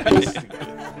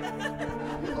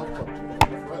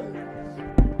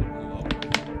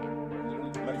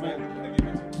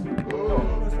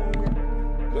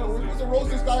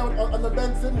 Roast this guy on the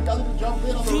Benson. You guys need to jump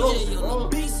in on the roast, bro.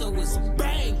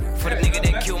 For the nigga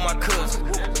that killed my cousin,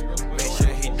 make sure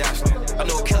he dies slow. I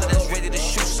know a killer that's ready to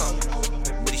shoot something,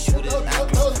 but he shoot his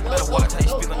ass. Better watch how you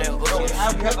speak on that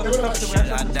hook. Shit,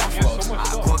 I die for. I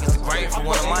go against the grain for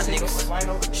one of my niggas.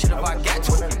 Shit, if I got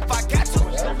to. If I got to.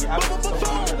 If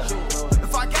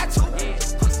I got to.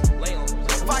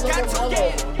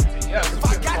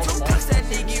 Puss that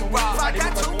nigga robbed. If I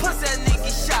got to. Puss that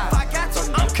nigga shot. If I got to.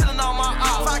 I'm killing all my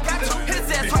ops. If I got to.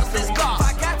 His ass hurts his God. If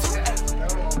I got to.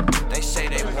 They say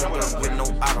they want us with no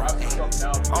auto.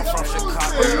 I'm from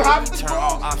Chicago. We turn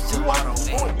all ops to auto.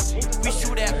 We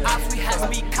shoot at ops. We have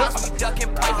me cops. We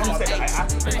ducking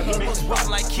pythons. He was walking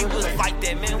like he was like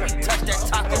that. Man, we touched that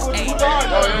taco.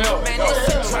 Man, they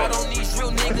shit tried on these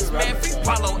real niggas. Man, free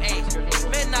Apollo.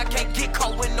 Man, I can't get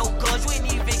caught with no guns. You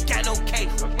ain't even got no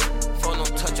case. Phone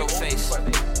don't touch your face.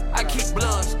 I keep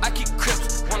bloods. I keep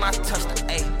crips when I touch the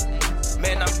A.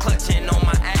 Man, I'm clutching on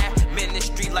my ass. Man, this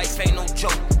street life ain't no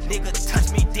joke. Nigga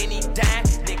touch me, then he die.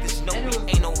 Niggas know me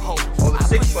ain't no hope. I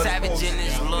put savage in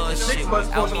this blood shit.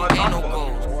 Without me ain't no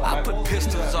goals. I put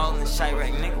pistols all in the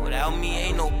Chirac. Nigga, without me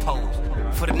ain't no pose.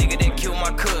 For the nigga that killed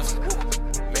my cousin,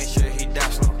 make sure he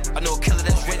dies slow. I know a killer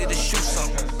that's ready to shoot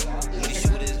something. When he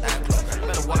shoot his eye close.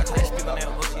 Better watch how you speak on that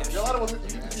hook. A lot of them,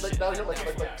 you like down here like